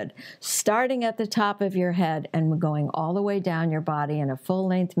good, starting at the top of your head and going all the way down your body in a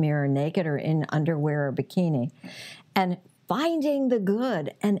full-length mirror, naked or in underwear or bikini, and finding the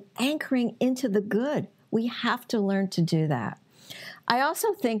good and anchoring into the good. We have to learn to do that. I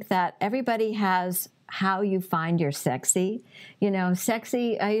also think that everybody has how you find your sexy.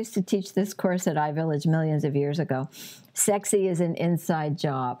 Sexy, I used to teach this course at iVillage millions of years ago. Sexy is an inside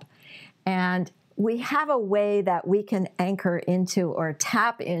job. And we have a way that we can anchor into or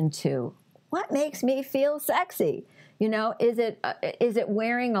tap into what makes me feel sexy. Is it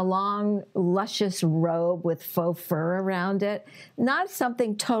wearing a long, luscious robe with faux fur around it? Not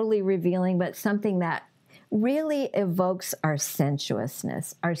something totally revealing, but something that really evokes our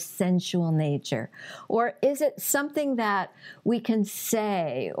sensuousness, our sensual nature? Or is it something that we can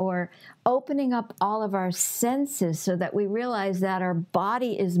say, or opening up all of our senses so that we realize that our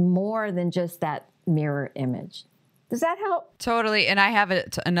body is more than just that mirror image? Does that help? Totally. And I have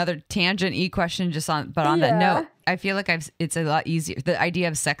another tangent-y question on that note. I feel like it's a lot easier. The idea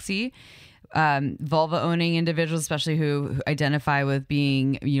of sexy, vulva owning individuals, especially who identify with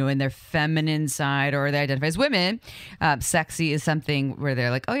being, in their feminine side, or they identify as women, sexy is something where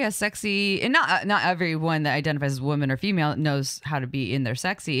they're like, oh yeah, sexy. And not everyone that identifies as woman or female knows how to be in their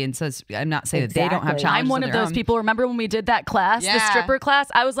sexy. And so I'm not saying that they don't have challenges. I'm one of those people. Remember when we did that class, the stripper class?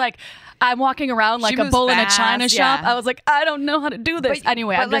 I was like, I'm walking around like a bull in a china shop. I was like, I don't know how to do this.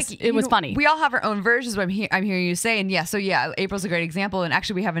 Anyway, it was funny. We all have our own versions. But I'm hearing you say, and April's a great example. And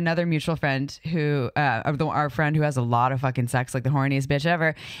actually, we have another mutual friend who, our friend who has a lot of fucking sex, like the horniest bitch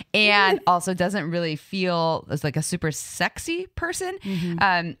ever, and also doesn't really feel as like a super sexy person.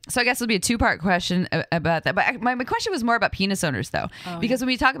 So I guess it'll be a 2-part question about that. But my question was more about penis owners, though, because when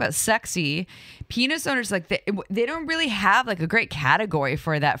we talk about sexy, penis owners, like they don't really have like a great category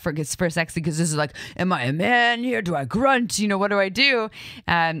for that for sexy, because this is like, am I a man here? Do I grunt? What do I do?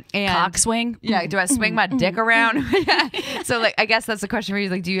 And cock swing. Yeah, do I swing my dick around? So like, I guess that's the question for you.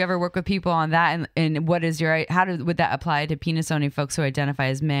 Like, do you ever work with people on that? And what is would that apply to penis owning folks who identify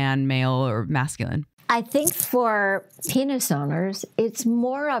as man, male, or masculine? I think for penis owners, it's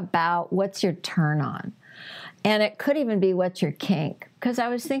more about what's your turn on. And it could even be what's your kink. Because I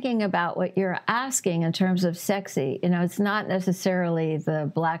was thinking about what you're asking in terms of sexy. It's not necessarily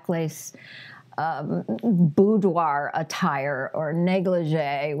the black lace boudoir attire or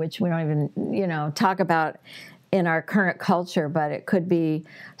negligee, which we don't even, talk about in our current culture, but it could be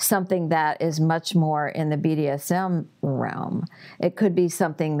something that is much more in the BDSM realm. It could be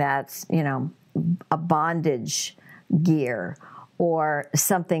something that's, a bondage gear, or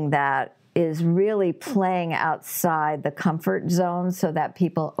something that is really playing outside the comfort zone so that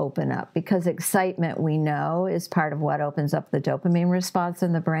people open up. Because excitement, we know, is part of what opens up the dopamine response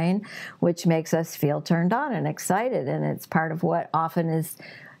in the brain, which makes us feel turned on and excited. And it's part of what often is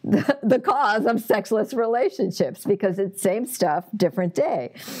the cause of sexless relationships, because it's same stuff, different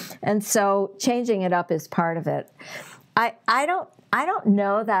day. And so changing it up is part of it. I don't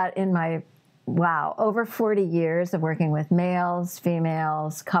know that in my over 40 years of working with males,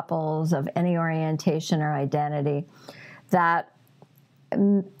 females, couples of any orientation or identity, that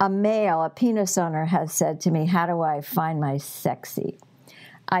a male, a penis owner, has said to me, how do I find my sexy?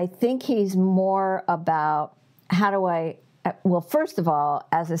 I think he's more about first of all,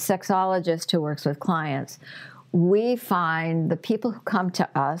 as a sexologist who works with clients, we find the people who come to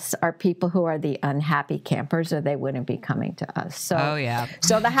us are people who are the unhappy campers, or they wouldn't be coming to us. So,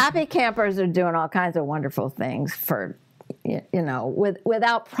 so the happy campers are doing all kinds of wonderful things for,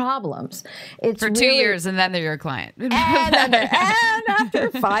 without problems. It's for 2 years, and then they're your client. And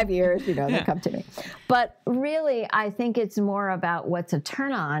after 5 years, they come to me. But really, I think it's more about what's a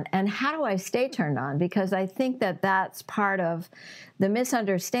turn on and how do I stay turned on? Because I think that that's part of the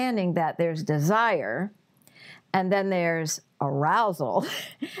misunderstanding, that there's desire, and then there's arousal,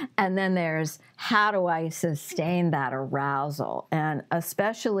 and then there's how do I sustain that arousal? And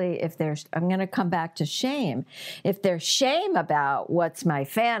especially if I'm going to come back to shame. If there's shame about what's my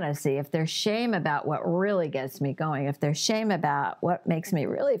fantasy, if there's shame about what really gets me going, if there's shame about what makes me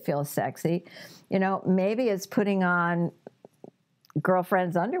really feel sexy, maybe it's putting on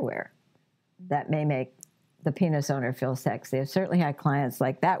girlfriend's underwear that may make the penis owner feel sexy. I've certainly had clients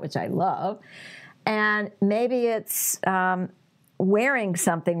like that, which I love. And maybe it's wearing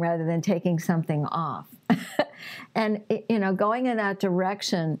something rather than taking something off. And, going in that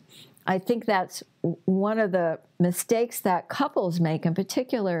direction, I think that's one of the mistakes that couples make in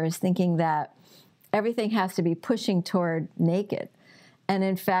particular, is thinking that everything has to be pushing toward naked. And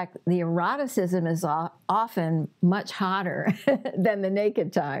in fact, the eroticism is often much hotter than the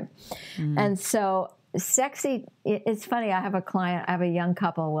naked time. And so sexy, it's funny, I have a young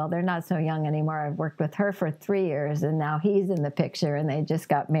couple. Well, they're not so young anymore. I've worked with her for 3 years, and now he's in the picture, and they just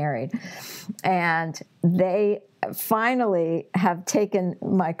got married. And they finally have taken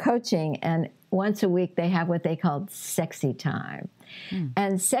my coaching, and once a week they have what they call sexy time.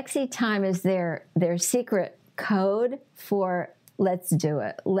 And sexy time is their secret code for let's do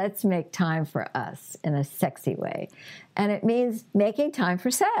it. Let's make time for us in a sexy way. And it means making time for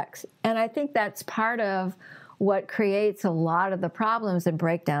sex. And I think that's part of what creates a lot of the problems and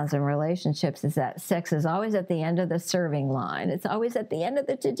breakdowns in relationships, is that sex is always at the end of the serving line. It's always at the end of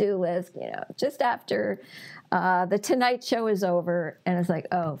the to-do list, just after the Tonight Show is over, and it's like,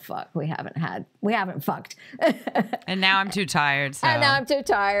 oh, fuck, we haven't fucked. And now I'm too tired. So. And now I'm too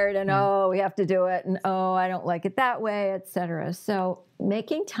tired, and we have to do it, and I don't like it that way, etc. So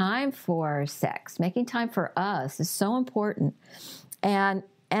making time for sex, making time for us is so important. And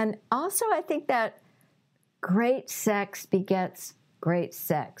also I think that great sex begets great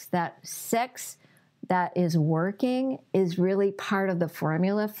sex. That sex that is working is really part of the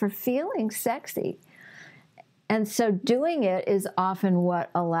formula for feeling sexy. And so doing it is often what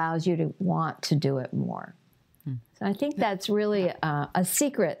allows you to want to do it more. So I think that's really a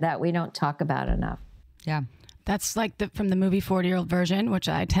secret that we don't talk about enough. Yeah. That's like from the movie 40-Year-Old Version, which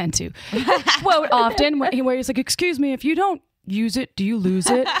I tend to quote often, where he's like, excuse me, if you don't use it, do you lose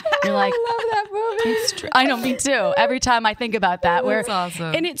it? You're like, I love that movie. It's true. I know, me too. Every time I think about that, That's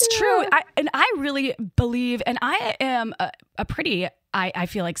awesome. And it's true. I really believe, and I am a pretty, I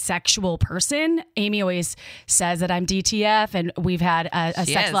feel like, sexual person. Amy always says that I'm DTF, and we've had a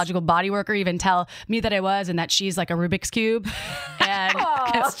sexological body worker even tell me that I was, and that she's like a Rubik's Cube. And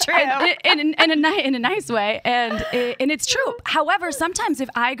it's true. In a nice way. And it's true. However, sometimes if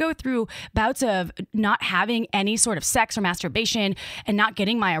I go through bouts of not having any sort of sex or masturbation and not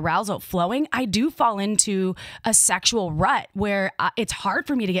getting my arousal flowing, I do fall into a sexual rut where it's hard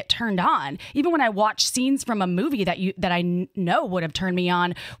for me to get turned on. Even when I watch scenes from a movie that I know would have turned me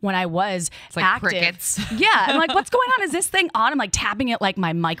on when I was active. Crickets. Yeah. I'm like, what's going on? Is this thing on? I'm like tapping it like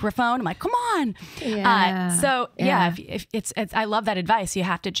my microphone. I'm like, come on. If it's I love that advice. You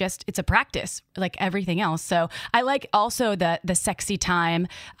have to it's a practice like everything else. So I like also the sexy time.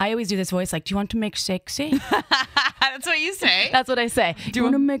 I always do this voice like, do you want to make sexy? That's what you say. That's what I say. Do you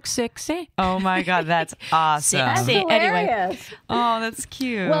want to make sexy? Oh my God, that's awesome. Sexy. Anyway. Oh, that's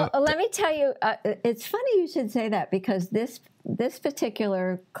cute. Well, let me tell you, it's funny you should say that, because this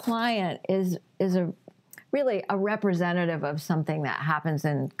particular client is really a representative of something that happens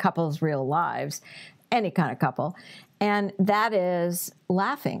in couples' real lives, any kind of couple, and that is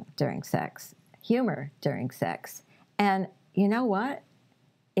laughing during sex, humor during sex. And you know what?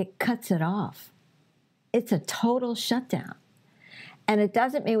 It cuts it off. It's a total shutdown. And it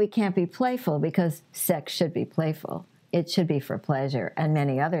doesn't mean we can't be playful, because sex should be playful. It should be for pleasure and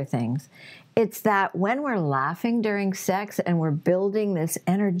many other things. It's that when we're laughing during sex and we're building this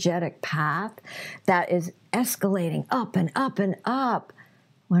energetic path that is escalating up and up and up,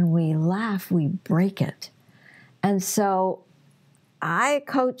 when we laugh, we break it. And so I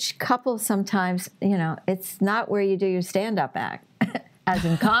coach couples sometimes, it's not where you do your stand-up act, as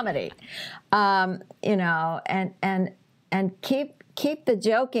in comedy, and keep the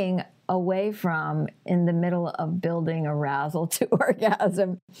joking away from in the middle of building arousal to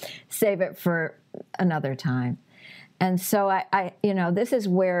orgasm. Save it for another time. And so I this is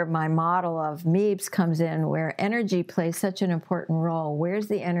where my model of MEEBS comes in, where energy plays such an important role. Where's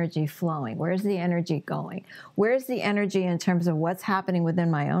the energy flowing? Where's the energy going? Where's the energy in terms of what's happening within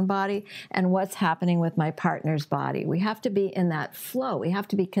my own body and what's happening with my partner's body? We have to be in that flow. We have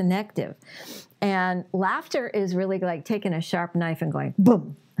to be connective. And laughter is really like taking a sharp knife and going,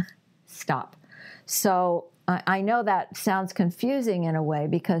 boom, stop. So I know that sounds confusing in a way,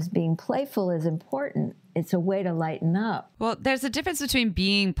 because being playful is important. It's a way to lighten up. Well, there's a difference between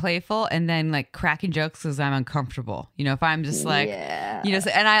being playful and then like cracking jokes because I'm uncomfortable. If I'm just like,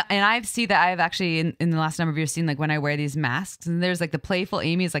 and I've seen that. I've actually in the last number of years seen like when I wear these masks, and there's like the playful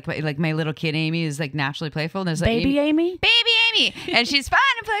Amy is like my little kid Amy is like naturally playful. And there's like baby Amy, and she's fun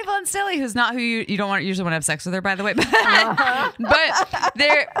and playful and silly. Who's not who you don't usually want to have sex with her, by the way. But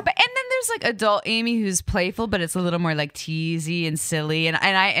then there's like adult Amy who's playful, but it's a little more like teasy and silly.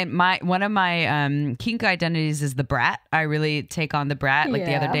 And one of my kink identities is the brat. I really take on the brat. Like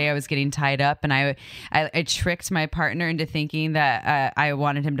the other day I was getting tied up, and I tricked my partner into thinking that I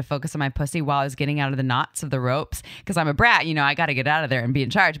wanted him to focus on my pussy while I was getting out of the knots of the ropes, because I'm a brat. I got to get out of there and be in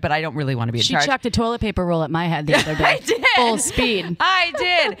charge, but I don't really want to be in charge. She chucked a toilet paper roll at my head the other day. I did. Full speed. I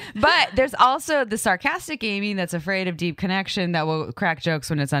did. But there's also the sarcastic Amy that's afraid of deep connection, that will crack jokes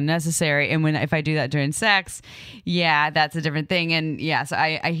when it's unnecessary. And if I do that during sex, that's a different thing. And so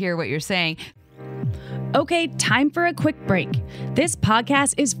I hear what you're saying. Okay, time for a quick break. This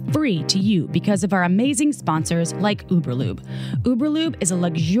podcast is free to you because of our amazing sponsors like Uberlube. Uberlube is a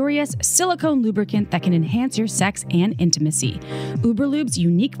luxurious silicone lubricant that can enhance your sex and intimacy. Uberlube's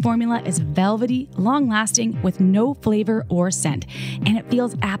unique formula is velvety, long-lasting, with no flavor or scent, and it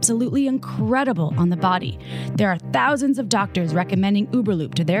feels absolutely incredible on the body. There are thousands of doctors recommending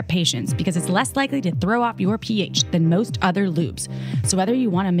Uberlube to their patients because it's less likely to throw off your pH than most other lubes. So whether you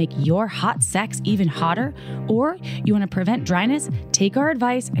want to make your hot sex even hotter, or you want to prevent dryness, take our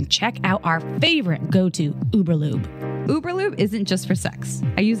advice and check out our favorite go-to, Uberlube. Uberlube isn't just for sex.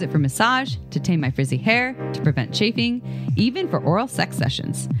 I use it for massage, to tame my frizzy hair, to prevent chafing, even for oral sex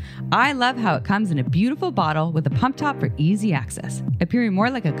sessions. I love how it comes in a beautiful bottle with a pump top for easy access, appearing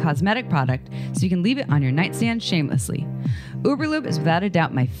more like a cosmetic product so you can leave it on your nightstand shamelessly. Uberlube is without a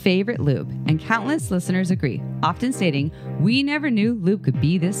doubt my favorite lube, and countless listeners agree, often stating, "We never knew lube could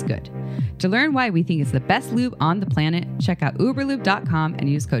be this good." To learn why we think it's the best lube on the planet, check out uberlube.com and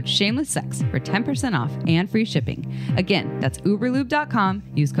use code SHAMELESSSEX for 10% off and free shipping. Again, that's uberlube.com.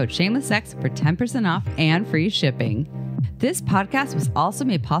 Use code SHAMELESSSEX for 10% off and free shipping. This podcast was also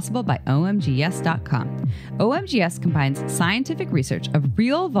made possible by OMGYes.com. OMGYes combines scientific research of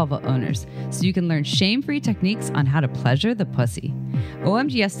real vulva owners so you can learn shame-free techniques on how to pleasure the pussy.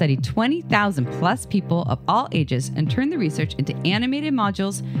 OMGYes studied 20,000 plus people of all ages and turned the research into animated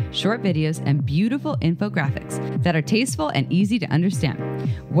modules, short videos, and beautiful infographics that are tasteful and easy to understand.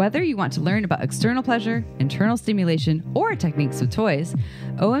 Whether you want to learn about external pleasure, internal stimulation, or techniques with toys,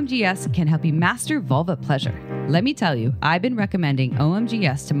 OMGYes can help you master vulva pleasure. Let me tell you, I've been recommending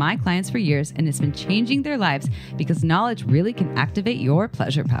OMGYes to my clients for years, and it's been changing their lives because knowledge really can activate your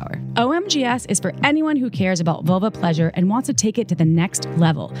pleasure power. OMGYes is for anyone who cares about vulva pleasure and wants to take it to the next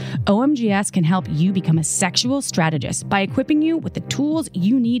level. OMGYes can help you become a sexual strategist by equipping you with the tools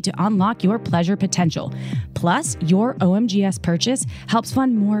you need to unlock your pleasure potential. Plus, your OMGYes purchase helps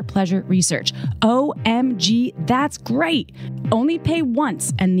fund more pleasure research. OMG, that's great! Only pay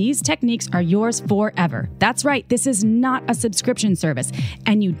once, and these techniques are yours forever. That's right, this is not a subscription service,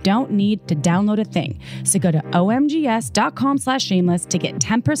 and you don't need to download a thing. So go to omgs.com/shameless to get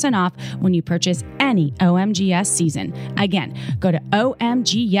 10% off when you purchase any OMGYes season. Again, go to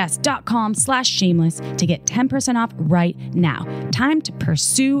omgs.com/shameless to get 10% off right now. Time to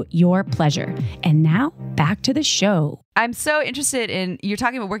pursue your pleasure. And now, back to the show. I'm so interested in, you're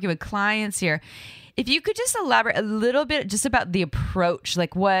talking about working with clients here. If you could just elaborate a little bit just about the approach,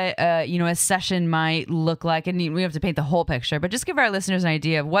 like what, a session might look like, and we don't have to paint the whole picture, but just give our listeners an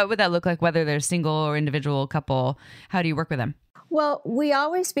idea of what would that look like, whether they're single or individual couple. How do you work with them? Well, we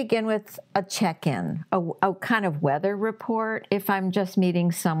always begin with a check-in, a kind of weather report. If I'm just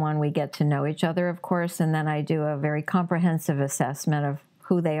meeting someone, we get to know each other, of course, and then I do a very comprehensive assessment of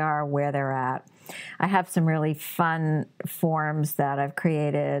who they are, where they're at. I have some really fun forms that I've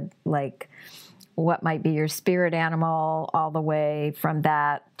created, like what might be your spirit animal, all the way from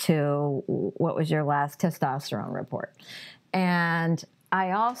that to what was your last testosterone report. And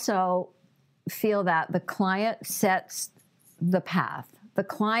I also feel that the client sets the path. The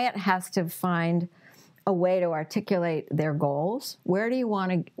client has to find a way to articulate their goals. Where do you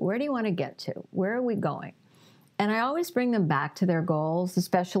want to get to? Where are we going? And I always bring them back to their goals,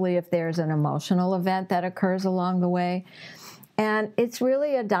 especially if there's an emotional event that occurs along the way. And it's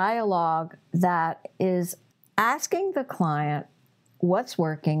really a dialogue that is asking the client what's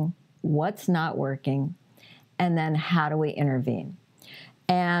working, what's not working, and then how do we intervene.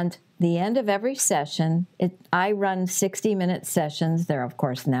 And the end of every session, I run 60-minute sessions. They're, of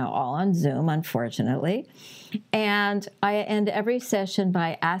course, now all on Zoom, unfortunately. And I end every session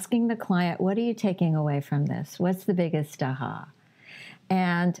by asking the client, what are you taking away from this? What's the biggest aha?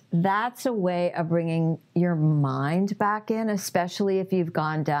 And that's a way of bringing your mind back in, especially if you've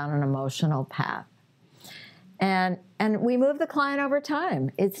gone down an emotional path. And we move the client over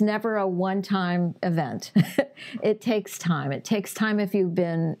time. It's never a one-time event. It takes time. It takes time if you've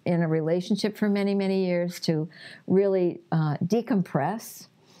been in a relationship for many, many years to really decompress,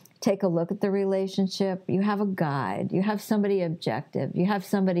 take a look at the relationship. You have a guide. You have somebody objective. You have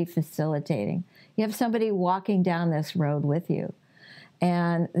somebody facilitating. You have somebody walking down this road with you.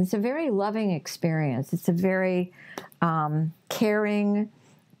 And it's a very loving experience. It's a very caring,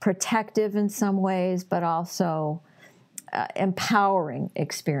 protective in some ways, but also empowering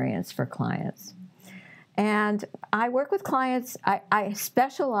experience for clients. And I work with clients. I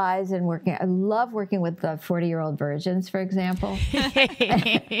specialize in working. I love working with the 40-year-old virgins, for example.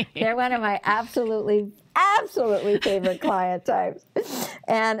 They're one of my absolutely favorite client types.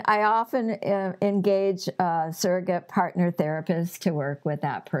 And I often engage surrogate partner therapists to work with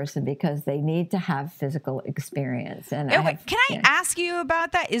that person because they need to have physical experience. And can I ask you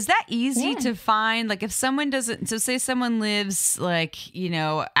about that? Is that easy to find? Like if someone doesn't, so say someone lives like,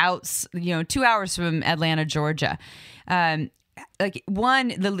 out, 2 hours from Atlanta, Georgia. It's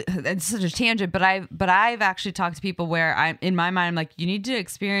such a tangent, but I've actually talked to people where in my mind, I'm like, you need to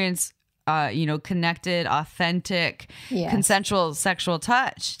experience connected, authentic, consensual sexual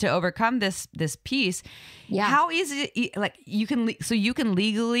touch to overcome this piece. Yeah. How easy, you can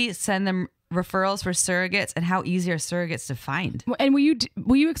legally send them referrals for surrogates, and how easy are surrogates to find? And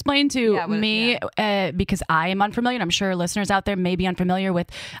will you explain to me, because I am unfamiliar, and I'm sure listeners out there may be unfamiliar with,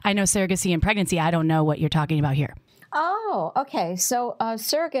 I know surrogacy and pregnancy. I don't know what you're talking about here. Oh, okay. So a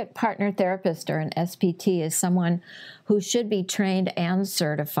surrogate partner therapist, or an SPT, is someone who should be trained and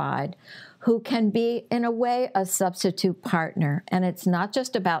certified, who can be, in a way, a substitute partner. And it's not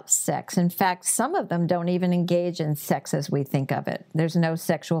just about sex. In fact, some of them don't even engage in sex as we think of it. There's no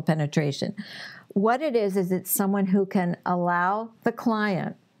sexual penetration. What it is it's someone who can allow the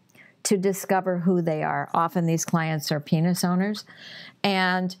client to discover who they are. Often these clients are penis owners,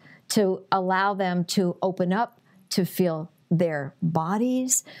 and to allow them to open up, to feel their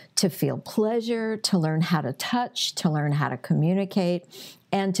bodies, to feel pleasure, to learn how to touch, to learn how to communicate,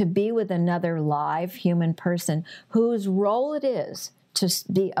 and to be with another live human person whose role it is to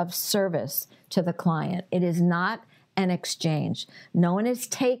be of service to the client. It is not an exchange. No one is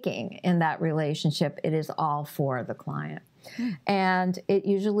taking in that relationship. It is all for the client. And it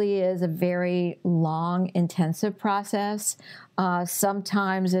usually is a very long, intensive process.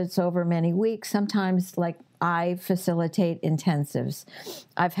 Sometimes it's over many weeks. Sometimes, like, I facilitate intensives.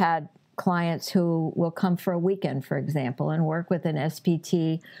 I've had clients who will come for a weekend, for example, and work with an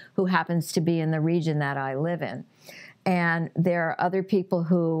SPT who happens to be in the region that I live in. And there are other people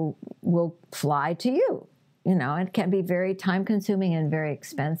who will fly to you. You know, it can be very time-consuming and very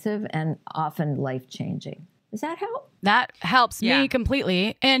expensive and often life-changing. Does that help? That helps me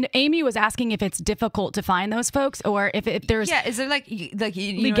completely. And Amy was asking if it's difficult to find those folks, or if there's is there like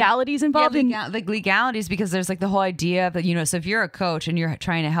legalities involved? Like legalities, because there's like the whole idea of, you know, so if you're a coach and you're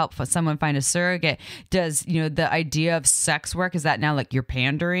trying to help someone find a surrogate, does, you know, the idea of sex work, is that now like you're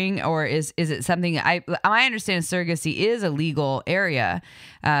pandering, or is it something? I understand surrogacy is a legal area,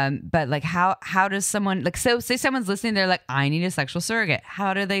 but like how does someone, like, so say someone's listening, they're like, I need a sexual surrogate.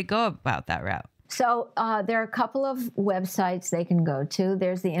 How do they go about that route? So there are a couple of websites they can go to.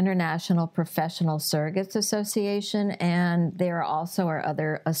 There's the International Professional Surrogates Association, and there also are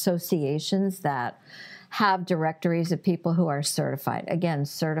other associations that have directories of people who are certified. Again,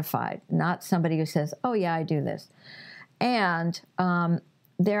 certified, not somebody who says, oh, yeah, I do this. And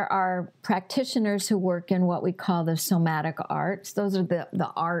there are practitioners who work in what we call the somatic arts. Those are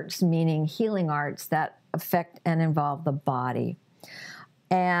the arts, meaning healing arts, that affect and involve the body.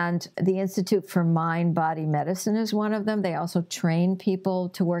 And the Institute for Mind-Body Medicine is one of them. They also train people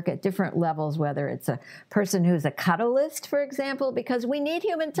to work at different levels, whether it's a person who's a cuddlist, for example, because we need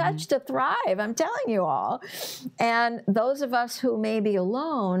human touch to thrive, I'm telling you all. And those of us who may be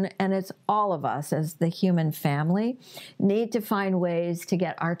alone, and it's all of us as the human family, need to find ways to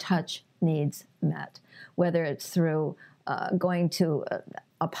get our touch needs met, whether it's through going to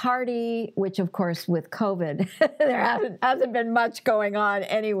a party, which of course with COVID, there hasn't been much going on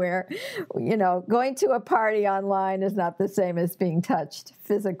anywhere. You know, going to a party online is not the same as being touched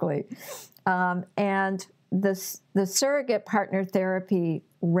physically. And the surrogate partner therapy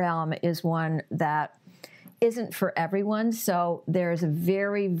realm is one that isn't for everyone. So there's a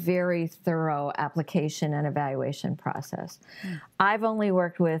very, very thorough application and evaluation process. I've only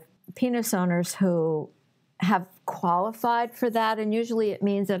worked with penis owners who have qualified for that, and usually it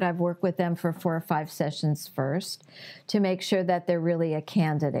means that I've worked with them for 4 or 5 sessions first to make sure that they're really a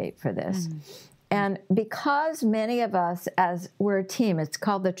candidate for this. And because many of us, as we're a team, it's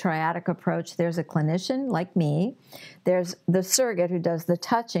called the triadic approach. There's a clinician like me. There's the surrogate who does the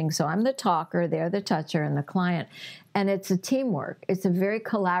touching. So I'm the talker, they're the toucher, and the client. And it's a teamwork. It's a very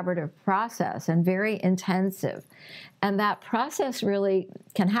collaborative process and very intensive. And that process really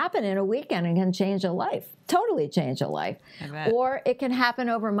can happen in a weekend and can change a life, totally change a life. Or it can happen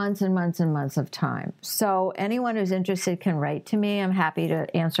over months and months and months of time. So anyone who's interested can write to me. I'm happy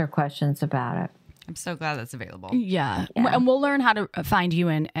to answer questions about it. I'm so glad that's available. Yeah. And we'll learn how to find you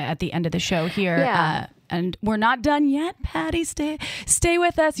at the end of the show here. Yeah. And we're not done yet, Patti. Stay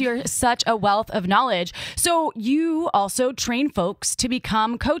with us. You're such a wealth of knowledge. So you also train folks to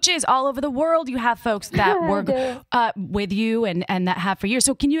become coaches all over the world. You have folks that work with you and that have for years.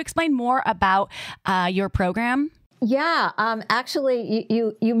 So can you explain more about your program? Yeah, actually,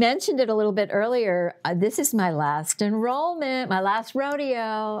 you mentioned it a little bit earlier. This is my last enrollment, my last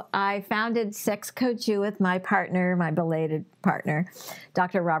rodeo. I founded Sex Coach You with my partner, my belated partner,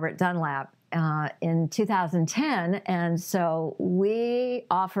 Dr. Robert Dunlap, in 2010. And so we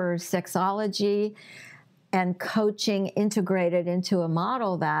offer sexology and coaching integrated into a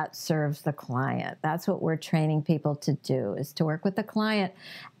model that serves the client. That's what we're training people to do, is to work with the client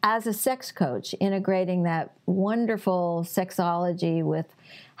as a sex coach, integrating that wonderful sexology with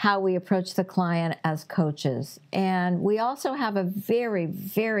how we approach the client as coaches. And we also have a very,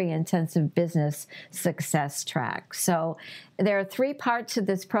 very intensive business success track. So there are 3 parts to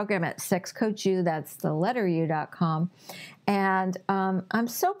this program at sexcoachu, that's the letter U.com. And I'm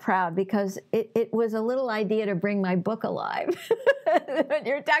so proud because it was a little idea to bring my book alive. When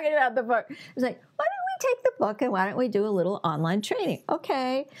you're talking about the book, it's like, why don't we take the book and why don't we do a little online training?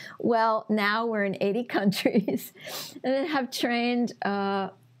 Okay. Well, now we're in 80 countries and have trained,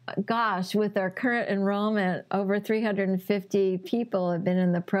 with our current enrollment, over 350 people have been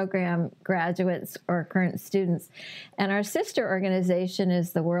in the program, graduates or current students. And our sister organization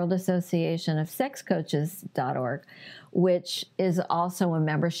is the World Association of Sexcoaches.org, which is also a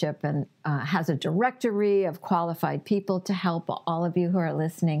membership and has a directory of qualified people to help all of you who are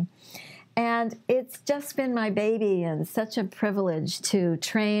listening. And it's just been my baby and such a privilege to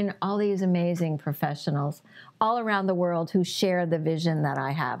train all these amazing professionals all around the world who share the vision that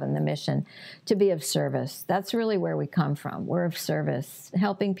I have and the mission to be of service. That's really where we come from. We're of service,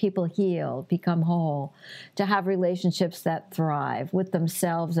 helping people heal, become whole, to have relationships that thrive with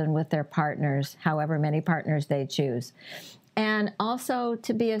themselves and with their partners, however many partners they choose. And also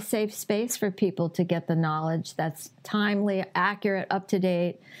to be a safe space for people to get the knowledge that's timely, accurate, up to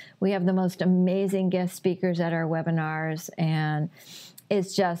date. We have the most amazing guest speakers at our webinars, and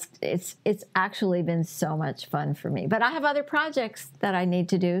it's actually been so much fun for me. But I have other projects that I need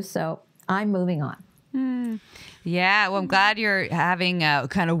to do, so I'm moving on. Yeah, well, I'm glad you're having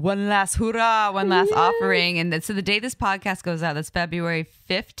kind of one last hoorah, one last offering. And so the day this podcast goes out, that's February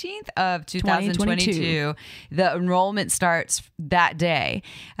 15th of 2022. The enrollment starts that day.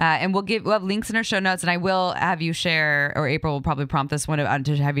 And we'll have links in our show notes, and I will have you share, or April will probably prompt this one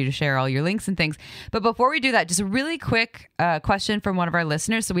to have you to share all your links and things. But before we do that, just a really quick question from one of our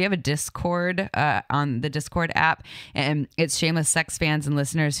listeners. So we have a Discord on the Discord app, and it's Shameless Sex fans and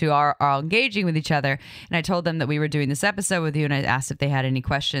listeners who are all engaging with each other. And I told them that we were doing this episode with you, and I asked if they had any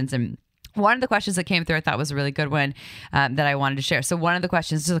questions. And one of the questions that came through I thought was a really good one that I wanted to share. So one of the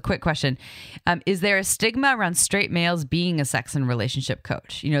questions, just a quick question, is there a stigma around straight males being a sex and relationship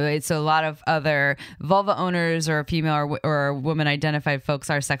coach? You know, it's a lot of other vulva owners or female or woman identified folks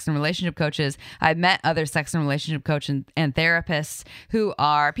are sex and relationship coaches. I've met other sex and relationship coaches and therapists who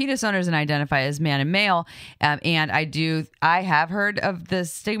are penis owners and identify as man and male. And I have heard of the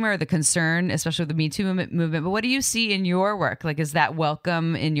stigma or the concern, especially with the Me Too movement. But what do you see in your work? Like, is that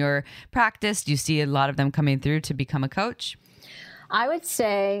welcome in your practice? Do you see a lot of them coming through to become a coach? I would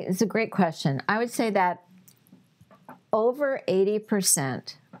say, it's a great question. I would say that over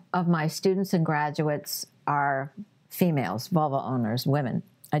 80% of my students and graduates are females, vulva owners, women,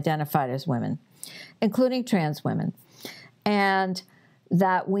 identified as women, including trans women. And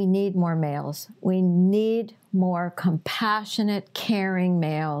that we need more males. We need more compassionate, caring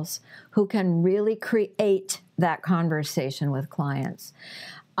males who can really create that conversation with clients.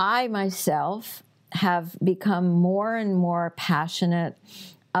 I myself have become more and more passionate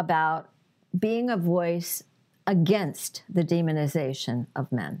about being a voice against the demonization of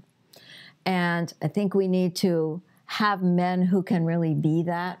men. And I think we need to have men who can really be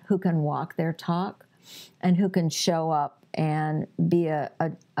that, who can walk their talk, and who can show up and be a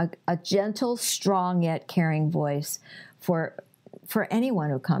gentle, strong, yet caring voice for anyone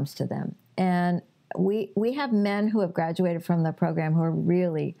who comes to them. And we have men who have graduated from the program who are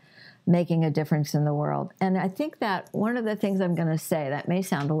really making a difference in the world. And I think that one of the things I'm going to say that may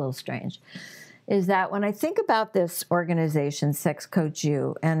sound a little strange is that when I think about this organization, Sex Coach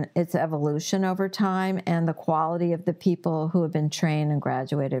U, and its evolution over time and the quality of the people who have been trained and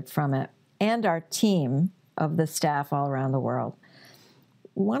graduated from it, and our team of the staff all around the world,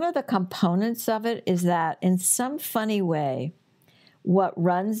 one of the components of it is that in some funny way, what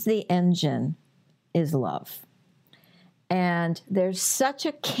runs the engine is love. And there's such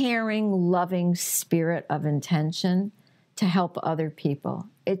a caring, loving spirit of intention to help other people.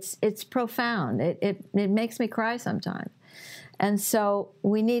 It's profound. It makes me cry sometimes. And so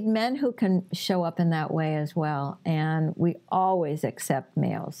we need men who can show up in that way as well. And we always accept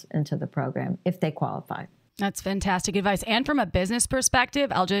males into the program if they qualify. That's fantastic advice. And from a business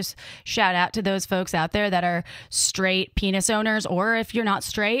perspective, I'll just shout out to those folks out there that are straight penis owners, or if you're not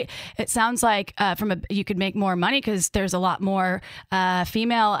straight, it sounds like you could make more money because there's a lot more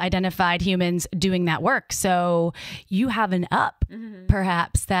female identified humans doing that work. So you have an up,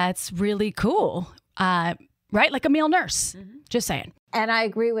 perhaps that's really cool. Right? Like a male nurse. Just saying. And I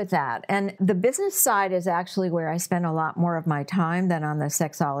agree with that. And the business side is actually where I spend a lot more of my time than on the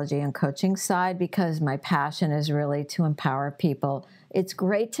sexology and coaching side, because my passion is really to empower people It's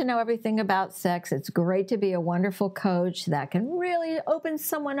great to know everything about sex. It's great to be a wonderful coach that can really open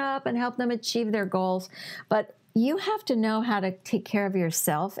someone up and help them achieve their goals. But you have to know how to take care of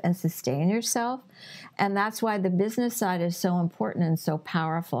yourself and sustain yourself. And that's why the business side is so important and so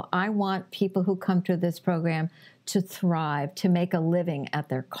powerful. I want people who come to this program to thrive, to make a living at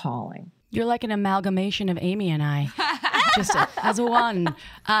their calling. You're like an amalgamation of Amy and I, just as a one.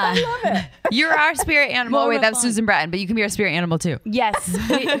 I love it. You're our spirit animal. Wait, that's Susan Bratton, but you can be our spirit animal too. Yes,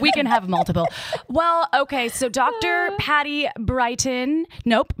 we can have multiple. Well, okay, so Dr. Patti Britton.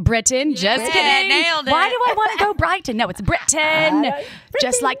 Nope, Britton. Just kidding. Nailed it. Why do I want to go Brighton? No, it's Britton.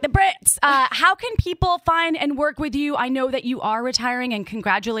 Just like the Brits. How can people find and work with you? I know that you are retiring, and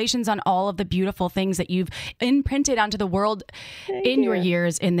congratulations on all of the beautiful things that you've imprinted onto the world in your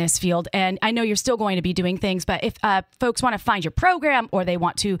years in this field. And I know you're still going to be doing things, but if folks want to find your program or they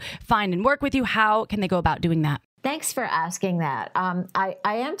want to find and work with you, how can they go about doing that? Thanks for asking that. I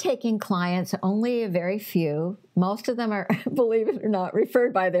am taking clients, only a very few. Most of them are, believe it or not,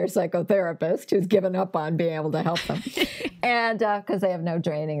 referred by their psychotherapist who's given up on being able to help them. And because they have no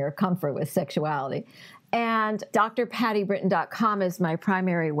training or comfort with sexuality. And drpattibritton.com is my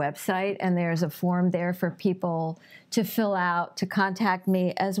primary website, and there's a form there for people to fill out, to contact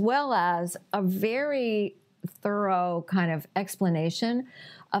me, as well as a very thorough kind of explanation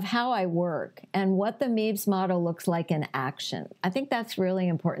of how I work and what the MEBS model looks like in action. I think that's really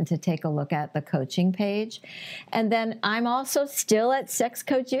important to take a look at the coaching page. And then I'm also still at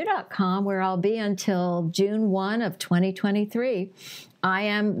sexcoachu.com, where I'll be until June 1 of 2023. I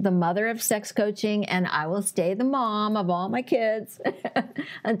am the mother of sex coaching, and I will stay the mom of all my kids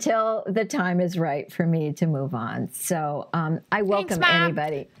until the time is right for me to move on. So I welcome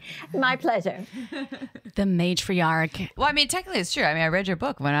anybody. My pleasure. The matriarch. Well, I mean, technically it's true. I mean, I read your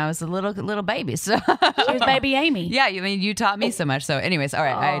book when I was a little baby. So she was baby Amy. Yeah, you taught me so much. So anyways, all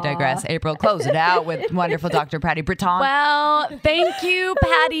right, I digress. April, close it out with wonderful Dr. Patti Britton. Well, thank you,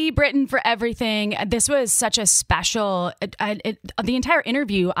 Patti Britton, for everything. This was such a special, the entire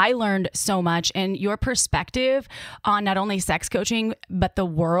interview, I learned so much, and your perspective on not only sex coaching, but the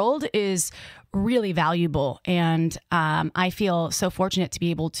world is really valuable. And I feel so fortunate to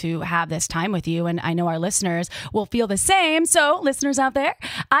be able to have this time with you. And I know our listeners will feel the same. So listeners out there,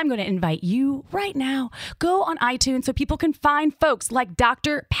 I'm going to invite you right now, go on iTunes so people can find folks like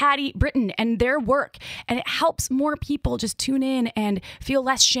Dr. Patti Britton and their work. And it helps more people just tune in and feel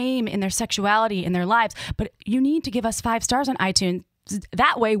less shame in their sexuality in their lives. But you need to give us 5 stars on iTunes.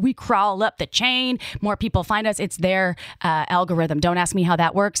 That way we crawl up the chain. More people find us. It's their algorithm. Don't ask me how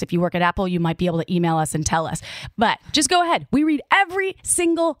that works. If you work at Apple, you might be able to email us and tell us. But just go ahead. We read every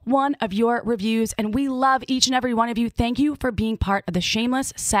single one of your reviews, and we love each and every one of you. Thank you for being part of the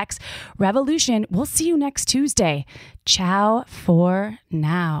Shameless Sex Revolution. We'll see you next Tuesday. Ciao for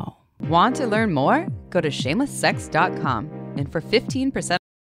now. Want to learn more? Go to shamelesssex.com, and for 15%